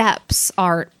steps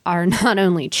are not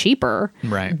only cheaper,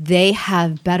 they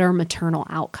have better maternal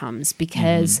outcomes,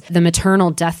 because the maternal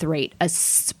death rate,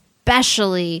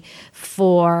 especially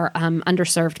for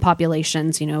underserved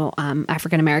populations,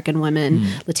 African-American women,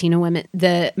 Latino women,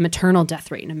 the maternal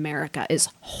death rate in America is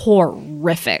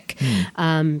horrific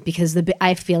because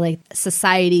I feel like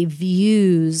society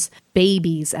views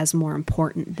babies as more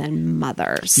important than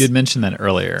mothers. You had mentioned that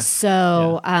earlier.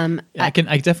 So I can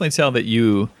definitely tell that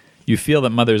you feel that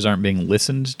mothers aren't being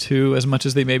listened to as much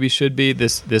as they maybe should be.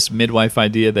 This midwife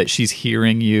idea that she's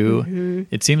hearing you,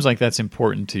 it seems like that's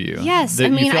important to you. Yes.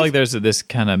 You feel like there's this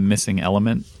kind of missing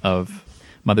element of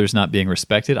mothers not being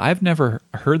respected. I've never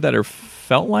heard that or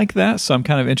felt like that, so I'm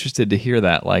kind of interested to hear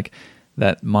that, like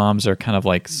that moms are kind of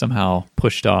like somehow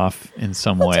pushed off in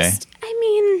some way.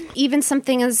 Even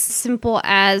something as simple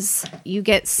as you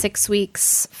get 6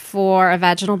 weeks for a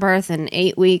vaginal birth and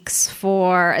 8 weeks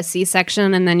for a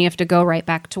C-section, and then you have to go right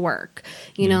back to work,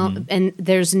 you know, and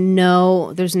there's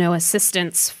no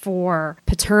assistance for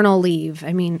paternal leave.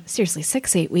 I mean, seriously,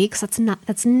 6-8 weeks, that's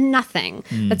nothing.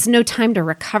 That's no time to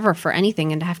recover for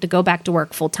anything, and to have to go back to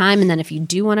work full time. And then if you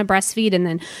do want to breastfeed, and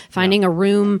then finding a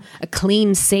room, a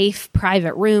clean, safe,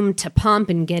 private room to pump,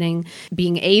 and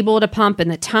being able to pump, and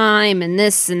the time and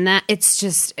this and that, it's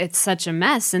such a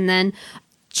mess. And then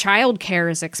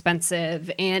childcare is expensive,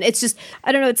 and it's just,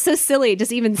 I don't know, it's so silly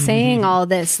just even saying all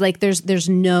this. Like there's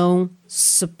no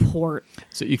support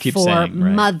so you keep for saying,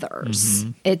 right? Mothers.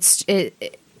 It's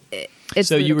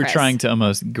so you were ludicrous. trying to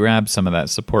almost grab some of that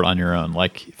support on your own,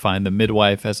 like find the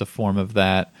midwife as a form of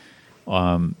that,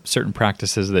 certain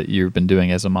practices that you've been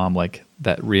doing as a mom, like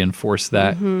that reinforce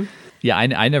that. Yeah,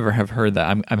 I never have heard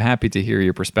that. I'm happy to hear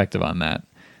your perspective on that.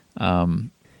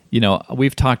 You know,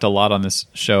 we've talked a lot on this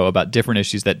show about different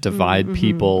issues that divide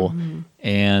people.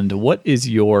 And what is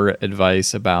your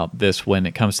advice about this when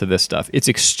it comes to this stuff? It's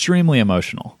extremely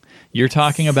emotional. You're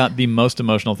talking about the most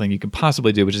emotional thing you can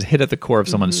possibly do, which is hit at the core of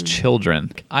someone's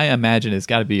children. I imagine it's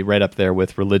got to be right up there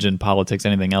with religion, politics,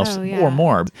 anything else, or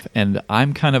more. And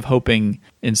I'm kind of hoping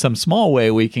in some small way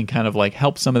we can kind of like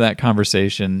help some of that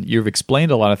conversation. You've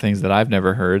explained a lot of things that I've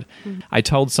never heard. I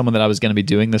told someone that I was going to be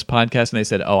doing this podcast, and they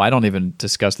said, I don't even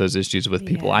discuss those issues with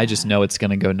people. I just know it's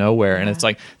going to go nowhere. And it's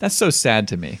like, that's so sad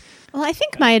to me. Well, I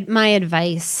think my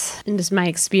advice and just my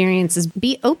experience is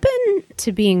be open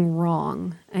to being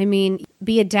wrong. I mean,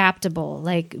 be adaptable,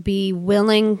 like be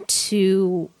willing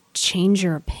to change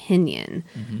your opinion.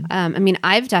 I mean,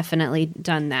 I've definitely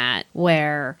done that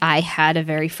where I had a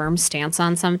very firm stance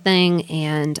on something,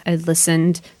 and I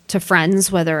listened to friends,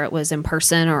 whether it was in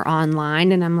person or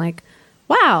online, and I'm like,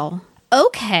 wow,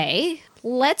 okay.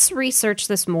 Let's research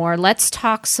this more. Let's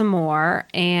talk some more,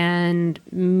 and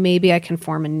maybe I can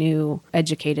form a new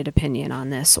educated opinion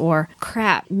on this. Or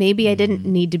crap, maybe I didn't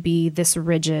need to be this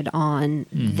rigid on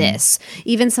this.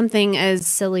 Even something as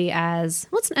silly as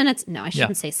I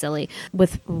shouldn't say silly.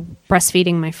 With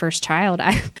breastfeeding my first child,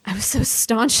 I was so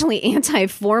staunchly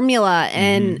anti-formula,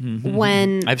 and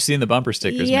when I've seen the bumper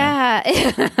stickers, man.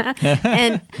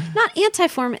 And not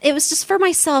anti-formula. It was just for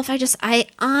myself.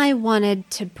 I wanted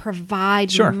to provide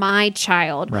my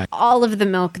child all of the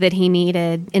milk that he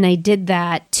needed, and I did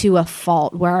that to a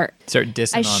fault where start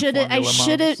dissing I should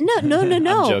have no I'm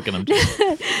joking.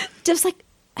 Just like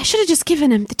I should have just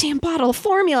given him the damn bottle of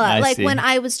formula. I see. When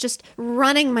I was just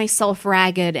running myself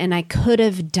ragged, and I could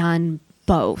have done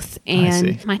both.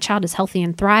 And my child is healthy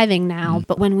and thriving now.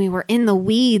 But when we were in the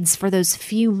weeds for those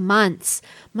few months,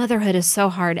 motherhood is so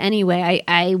hard anyway.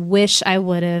 I wish I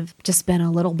would have just been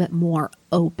a little bit more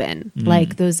open.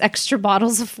 Like those extra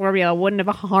bottles of formula wouldn't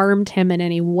have harmed him in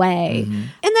any way. And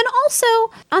then also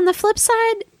on the flip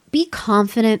side, be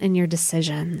confident in your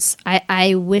decisions.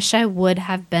 I wish I would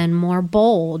have been more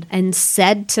bold and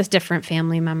said to different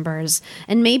family members,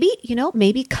 and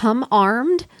maybe come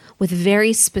armed with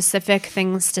very specific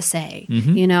things to say.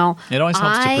 You know, it always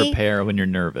helps to prepare when you're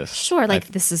nervous. Sure, like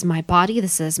this is my body,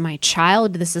 this is my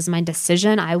child, this is my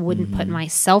decision. I wouldn't put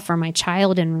myself or my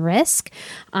child in risk.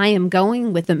 I am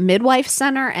going with the midwife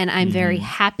center, and I'm very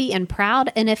happy and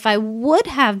proud. And if I would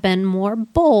have been more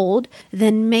bold,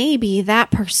 then maybe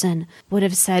that person would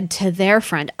have said to their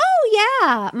friend, "Oh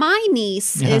yeah, my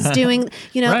niece is doing,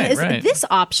 this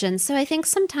option." So I think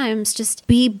sometimes just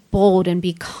be bold and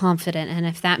be confident, and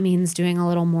if that means doing a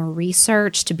little more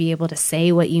research to be able to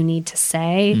say what you need to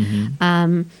say.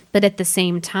 But at the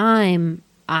same time,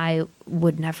 I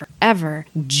would never, ever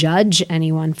judge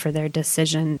anyone for their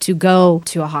decision to go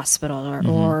to a hospital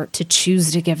or to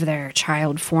choose to give their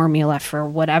child formula for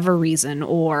whatever reason,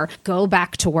 or go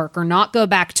back to work or not go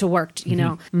back to work. You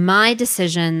know, my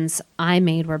decisions I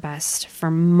made were best for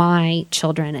my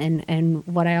children. And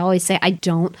what I always say, I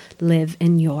don't live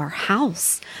in your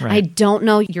house. I don't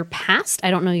know your past.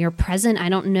 I don't know your present. I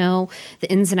don't know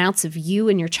the ins and outs of you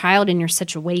and your child and your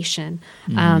situation.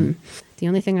 The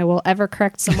only thing I will ever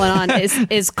correct someone on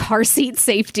is car seat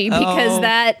safety, because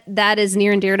that is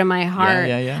near and dear to my heart.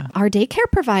 Our daycare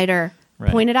provider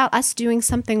pointed out us doing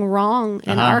something wrong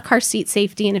in our car seat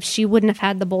safety, and if she wouldn't have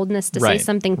had the boldness to say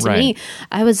something to me,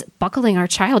 I was buckling our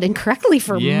child incorrectly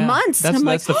for months.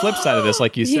 That's the flip side of this,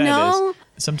 like you said, is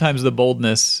sometimes the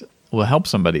boldness will help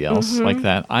somebody else like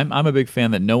that. I'm a big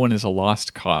fan that no one is a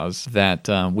lost cause, that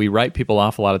we write people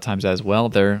off a lot of times as, well,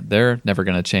 they're never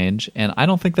going to change. And I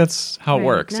don't think that's how it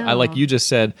works. No. Like you just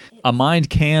said, a mind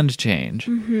can change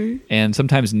and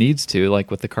sometimes needs to,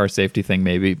 like with the car safety thing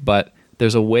maybe, but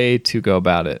there's a way to go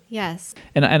about it. Yes.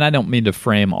 And I don't mean to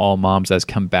frame all moms as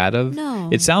combative. No.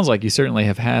 It sounds like you certainly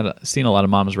have seen a lot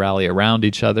of moms rally around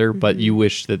each other, but you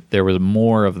wish that there was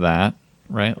more of that,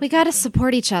 right? We got to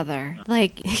support each other.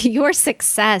 Like, your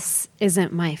success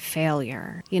isn't my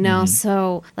failure,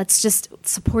 So let's just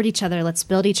support each other. Let's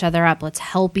build each other up. Let's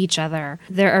help each other.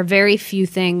 There are very few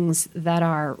things that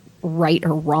are right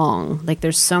or wrong. Like,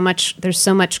 there's so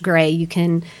much gray. You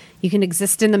can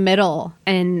exist in the middle,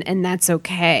 and that's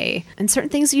okay. And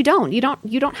certain things you don't. You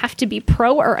don't have to be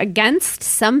pro or against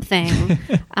something.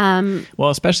 Well,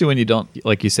 especially when you don't,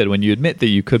 like you said, when you admit that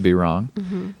you could be wrong,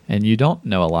 and you don't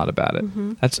know a lot about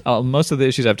it. That's most of the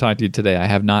issues I've talked to you today. I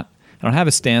don't have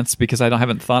a stance because I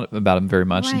haven't thought about them very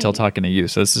much until talking to you.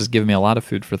 So this has given me a lot of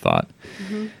food for thought.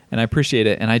 And I appreciate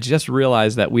it. And I just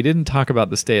realized that we didn't talk about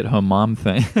the stay-at-home mom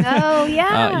thing. Oh,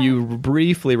 yeah. You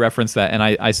briefly referenced that, and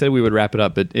I said we would wrap it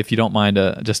up, but if you don't mind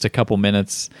just a couple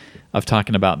minutes of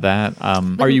talking about that.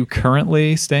 Are you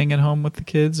currently staying at home with the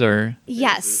kids? Or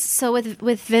Yes. So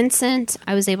with Vincent,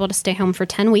 I was able to stay home for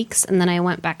 10 weeks, and then I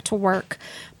went back to work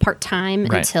part-time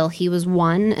until he was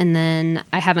 1, and then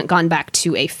I haven't gone back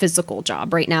to a physical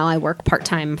job. Right now I work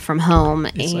part-time from home.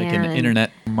 It's like an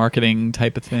internet marketing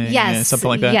type of thing? Yes. Something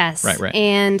like that? Yes. Right.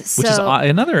 And which is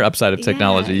another upside of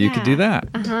technology. You could do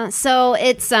that. So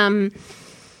it's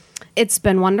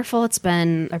been wonderful. It's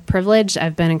been a privilege.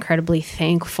 I've been incredibly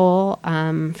thankful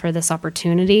for this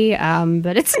opportunity.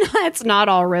 But it's not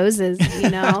all roses,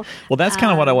 Well, that's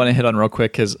kind of what I want to hit on real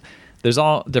quick, because there's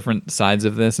all different sides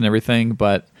of this and everything.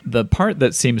 But the part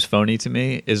that seems phony to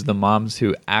me is the moms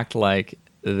who act like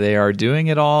they are doing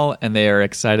it all and they are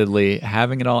excitedly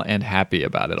having it all and happy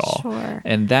about it all. Sure.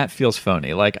 And that feels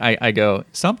phony. Like I go,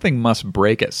 something must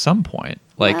break at some point.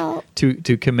 Like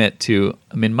to commit to,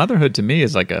 motherhood to me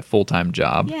is like a full-time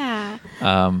job. Yeah.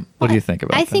 What do you think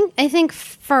about that? I think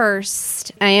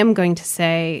first, I am going to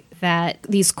say that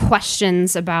these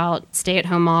questions about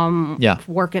stay-at-home mom,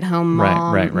 work-at-home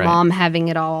mom, mom having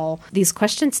it all, these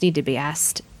questions need to be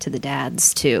asked to the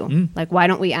dads too. Like, why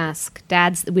don't we ask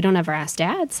dads? We don't ever ask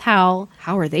dads how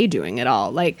are they doing it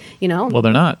all? Like, Well,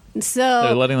 they're not. So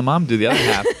they're letting the mom do the other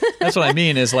half. That's what I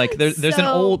mean. Is like there's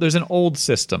an old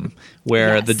system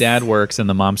where the dad works and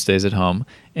the mom stays at home.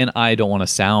 And I don't want to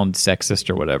sound sexist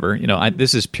or whatever.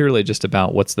 This is purely just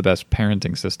about what's the best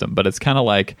parenting system. But it's kind of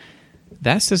like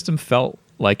that system felt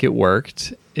like it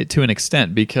worked to an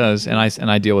extent because, and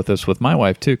I deal with this with my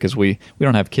wife too, because we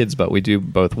don't have kids, but we do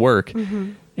both work.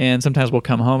 And sometimes we'll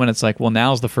come home and it's like, well,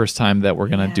 now's the first time that we're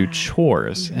going to do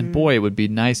chores. And boy, it would be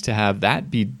nice to have that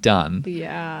be done.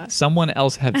 Yeah. Someone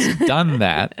else has done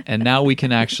that. And now we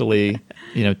can actually,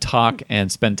 talk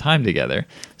and spend time together.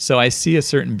 So I see a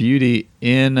certain beauty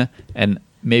in, and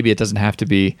maybe it doesn't have to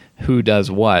be who does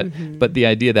what, but the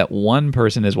idea that one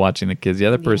person is watching the kids, the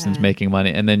other person's making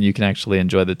money, and then you can actually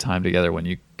enjoy the time together when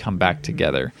you come back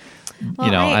together.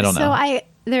 Well, I don't know.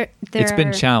 It's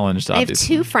been challenged,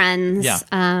 obviously. I have 2 friends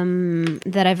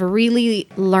that I've really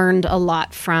learned a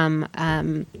lot from.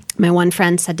 My one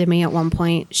friend said to me at one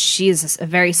point, she's a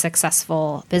very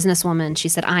successful businesswoman. She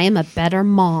said, I am a better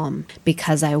mom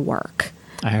because I work.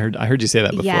 I heard you say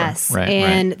that before. Yes, right,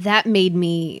 and that made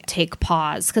me take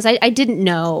pause because I didn't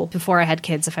know before I had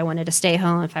kids if I wanted to stay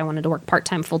home, if I wanted to work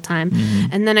part-time, full-time.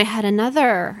 And then I had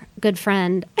another good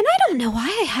friend, and I don't know why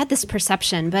I had this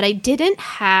perception, but I didn't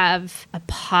have a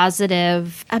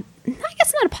positive, I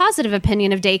guess not a positive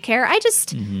opinion of daycare.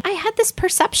 I had this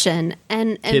perception.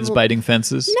 And kids biting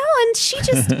fences? No, and she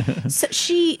just, so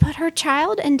she put her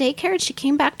child in daycare and she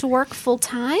came back to work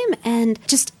full-time and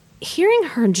just hearing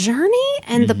her journey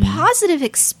and the positive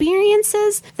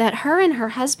experiences that her and her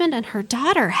husband and her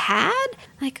daughter had,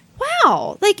 like,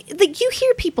 wow. Like you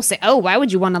hear people say, oh, why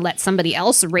would you want to let somebody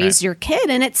else raise your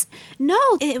kid? And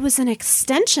it was an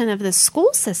extension of the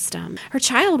school system. Her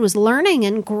child was learning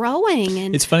and growing.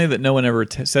 And it's funny that no one ever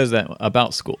says that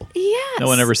about school. Yes. No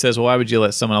one ever says, well, why would you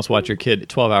let someone else watch your kid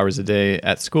 12 hours a day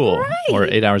at school or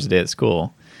 8 hours a day at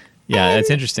school? Yeah, that's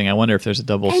interesting. I wonder if there's a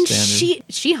double standard.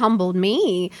 She humbled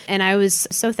me, and I was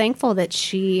so thankful that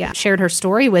she shared her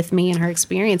story with me and her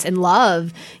experience in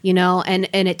love, and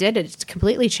it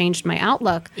completely changed my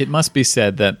outlook. It must be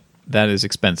said that is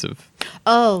expensive.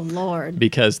 Oh, Lord.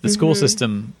 Because the school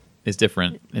system is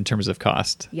different in terms of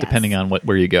cost, Yes. depending on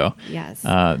where you go. Yes.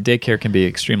 Daycare can be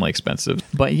extremely expensive.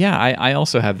 But yeah, I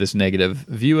also have this negative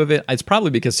view of it. It's probably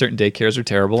because certain daycares are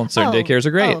terrible and certain daycares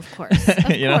are great. Oh, of course. Of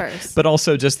course. But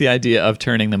also just the idea of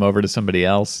turning them over to somebody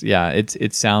else. Yeah,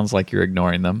 it sounds like you're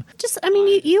ignoring them.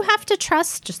 You have to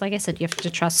trust, just like I said, you have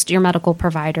to trust your medical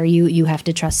provider. You have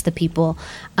to trust the people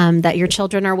that your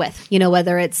children are with.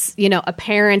 Whether it's, a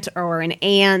parent or an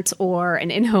aunt or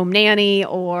an in-home nanny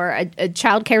or a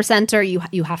child care center,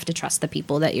 you have to trust the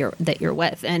people that you're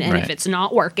with. And Right. if it's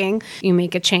not working, you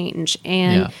make a change.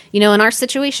 And, in our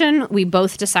situation, we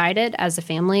both decided as a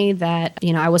family that,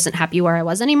 I wasn't happy where I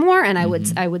was anymore and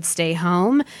I would stay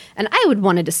home. And I would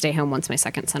wanted to stay home once my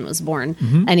second son was born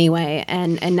anyway.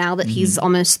 And now that he's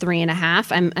almost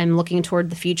 3.5, I'm looking toward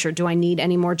the future. Do I need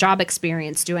any more job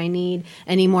experience? Do I need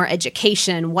any more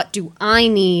education? What do I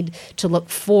need to look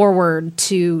forward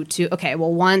to okay,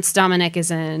 well, once Dominic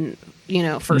is in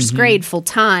first grade full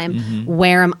time,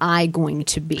 where am I going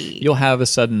to be? You'll have a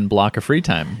sudden block of free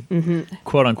time,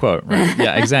 quote unquote. Right?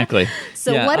 Yeah, exactly.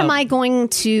 So what am I going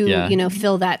to,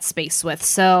 fill that space with?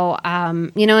 So,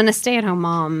 and a stay-at-home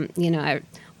mom,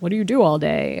 what do you do all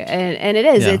day? And it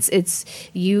is, it's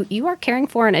you are caring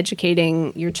for and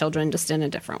educating your children just in a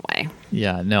different way.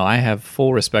 Yeah, no, I have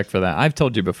full respect for that. I've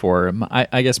told you before,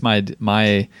 I guess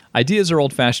my ideas are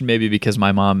old-fashioned maybe because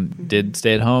my mom did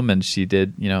stay at home and she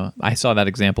did, I saw that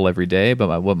example every day,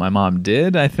 but what my mom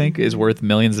did, I think, is worth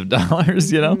millions of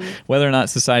dollars, whether or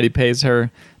not society pays her,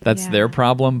 that's their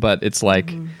problem, but it's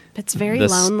like... It's very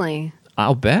lonely.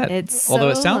 I'll bet. It's Although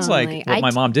it so sounds lonely. like what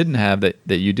my mom didn't have that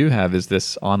you do have is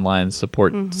this online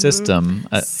support system.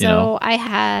 So I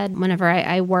had, whenever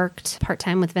I worked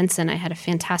part-time with Vincent, I had a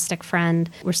fantastic friend.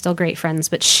 We're still great friends,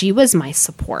 but she was my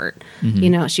support.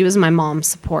 She was my mom's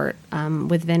support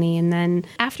with Vinny. And then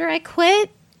after I quit,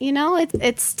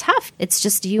 it's tough. It's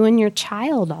just you and your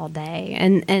child all day.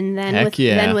 And then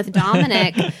then with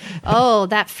Dominic,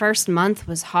 that first month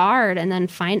was hard. And then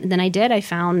I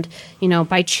found,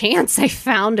 by chance, I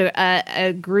found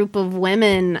a group of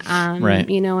women, right.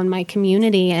 In my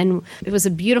community. And it was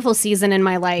a beautiful season in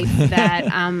my life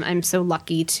that I'm so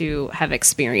lucky to have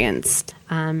experienced.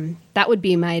 That would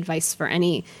be my advice for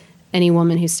any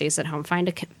woman who stays at home,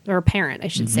 or a parent, I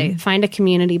should say, find a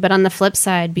community. But on the flip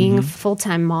side, being a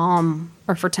full-time mom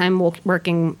or full-time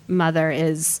working mother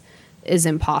is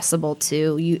impossible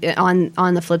too.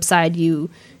 On the flip side, you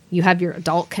have your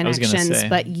adult connections,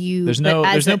 but there's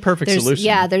no perfect solution.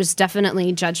 Yeah, there's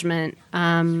definitely judgment.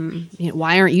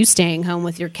 Why aren't you staying home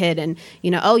with your kid? And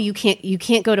you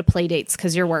can't go to play dates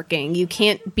because you're working. You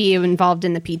can't be involved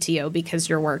in the PTO because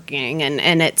you're working,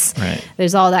 and it's right.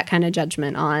 There's all that kind of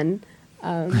judgment on.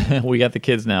 We got the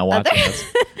kids now watching us.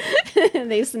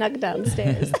 They snuck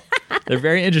downstairs. They're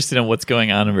very interested in what's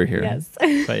going on over here. Yes.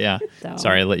 But yeah,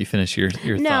 sorry, I let you finish your thought.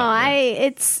 No,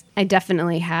 I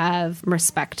definitely have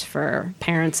respect for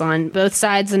parents on both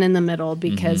sides and in the middle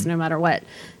because no matter what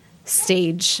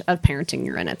stage of parenting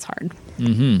you're in, it's hard.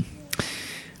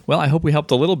 Well, I hope we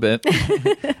helped a little bit.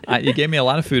 You gave me a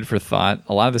lot of food for thought.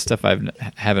 A lot of the stuff I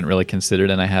haven't really considered,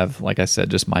 and I have, like I said,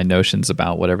 just my notions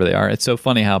about whatever they are. It's so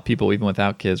funny how people, even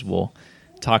without kids, will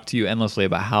talk to you endlessly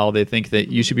about how they think that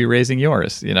you should be raising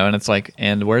yours, and it's like,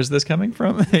 and where's this coming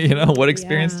from? What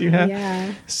experience do you have?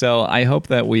 Yeah. So I hope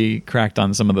that we cracked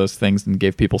on some of those things and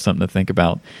gave people something to think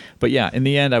about. But yeah, in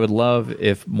the end, I would love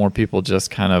if more people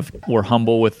just kind of were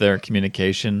humble with their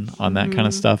communication on that kind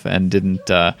of stuff and didn't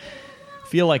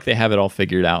feel like they have it all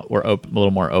figured out. We're a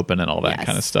little more open and all that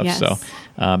kind of stuff. Yes. So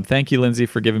thank you, Lindsay,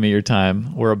 for giving me your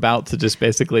time. We're about to just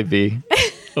basically be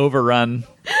overrun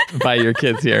by your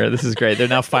kids here. This is great. They're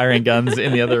now firing guns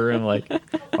in the other room. Like,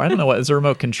 I don't know what is a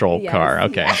remote control car.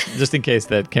 Okay, just in case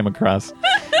that came across.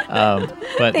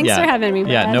 But Thanks for having me,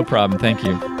 Brad. Yeah, no problem. Thank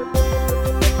you.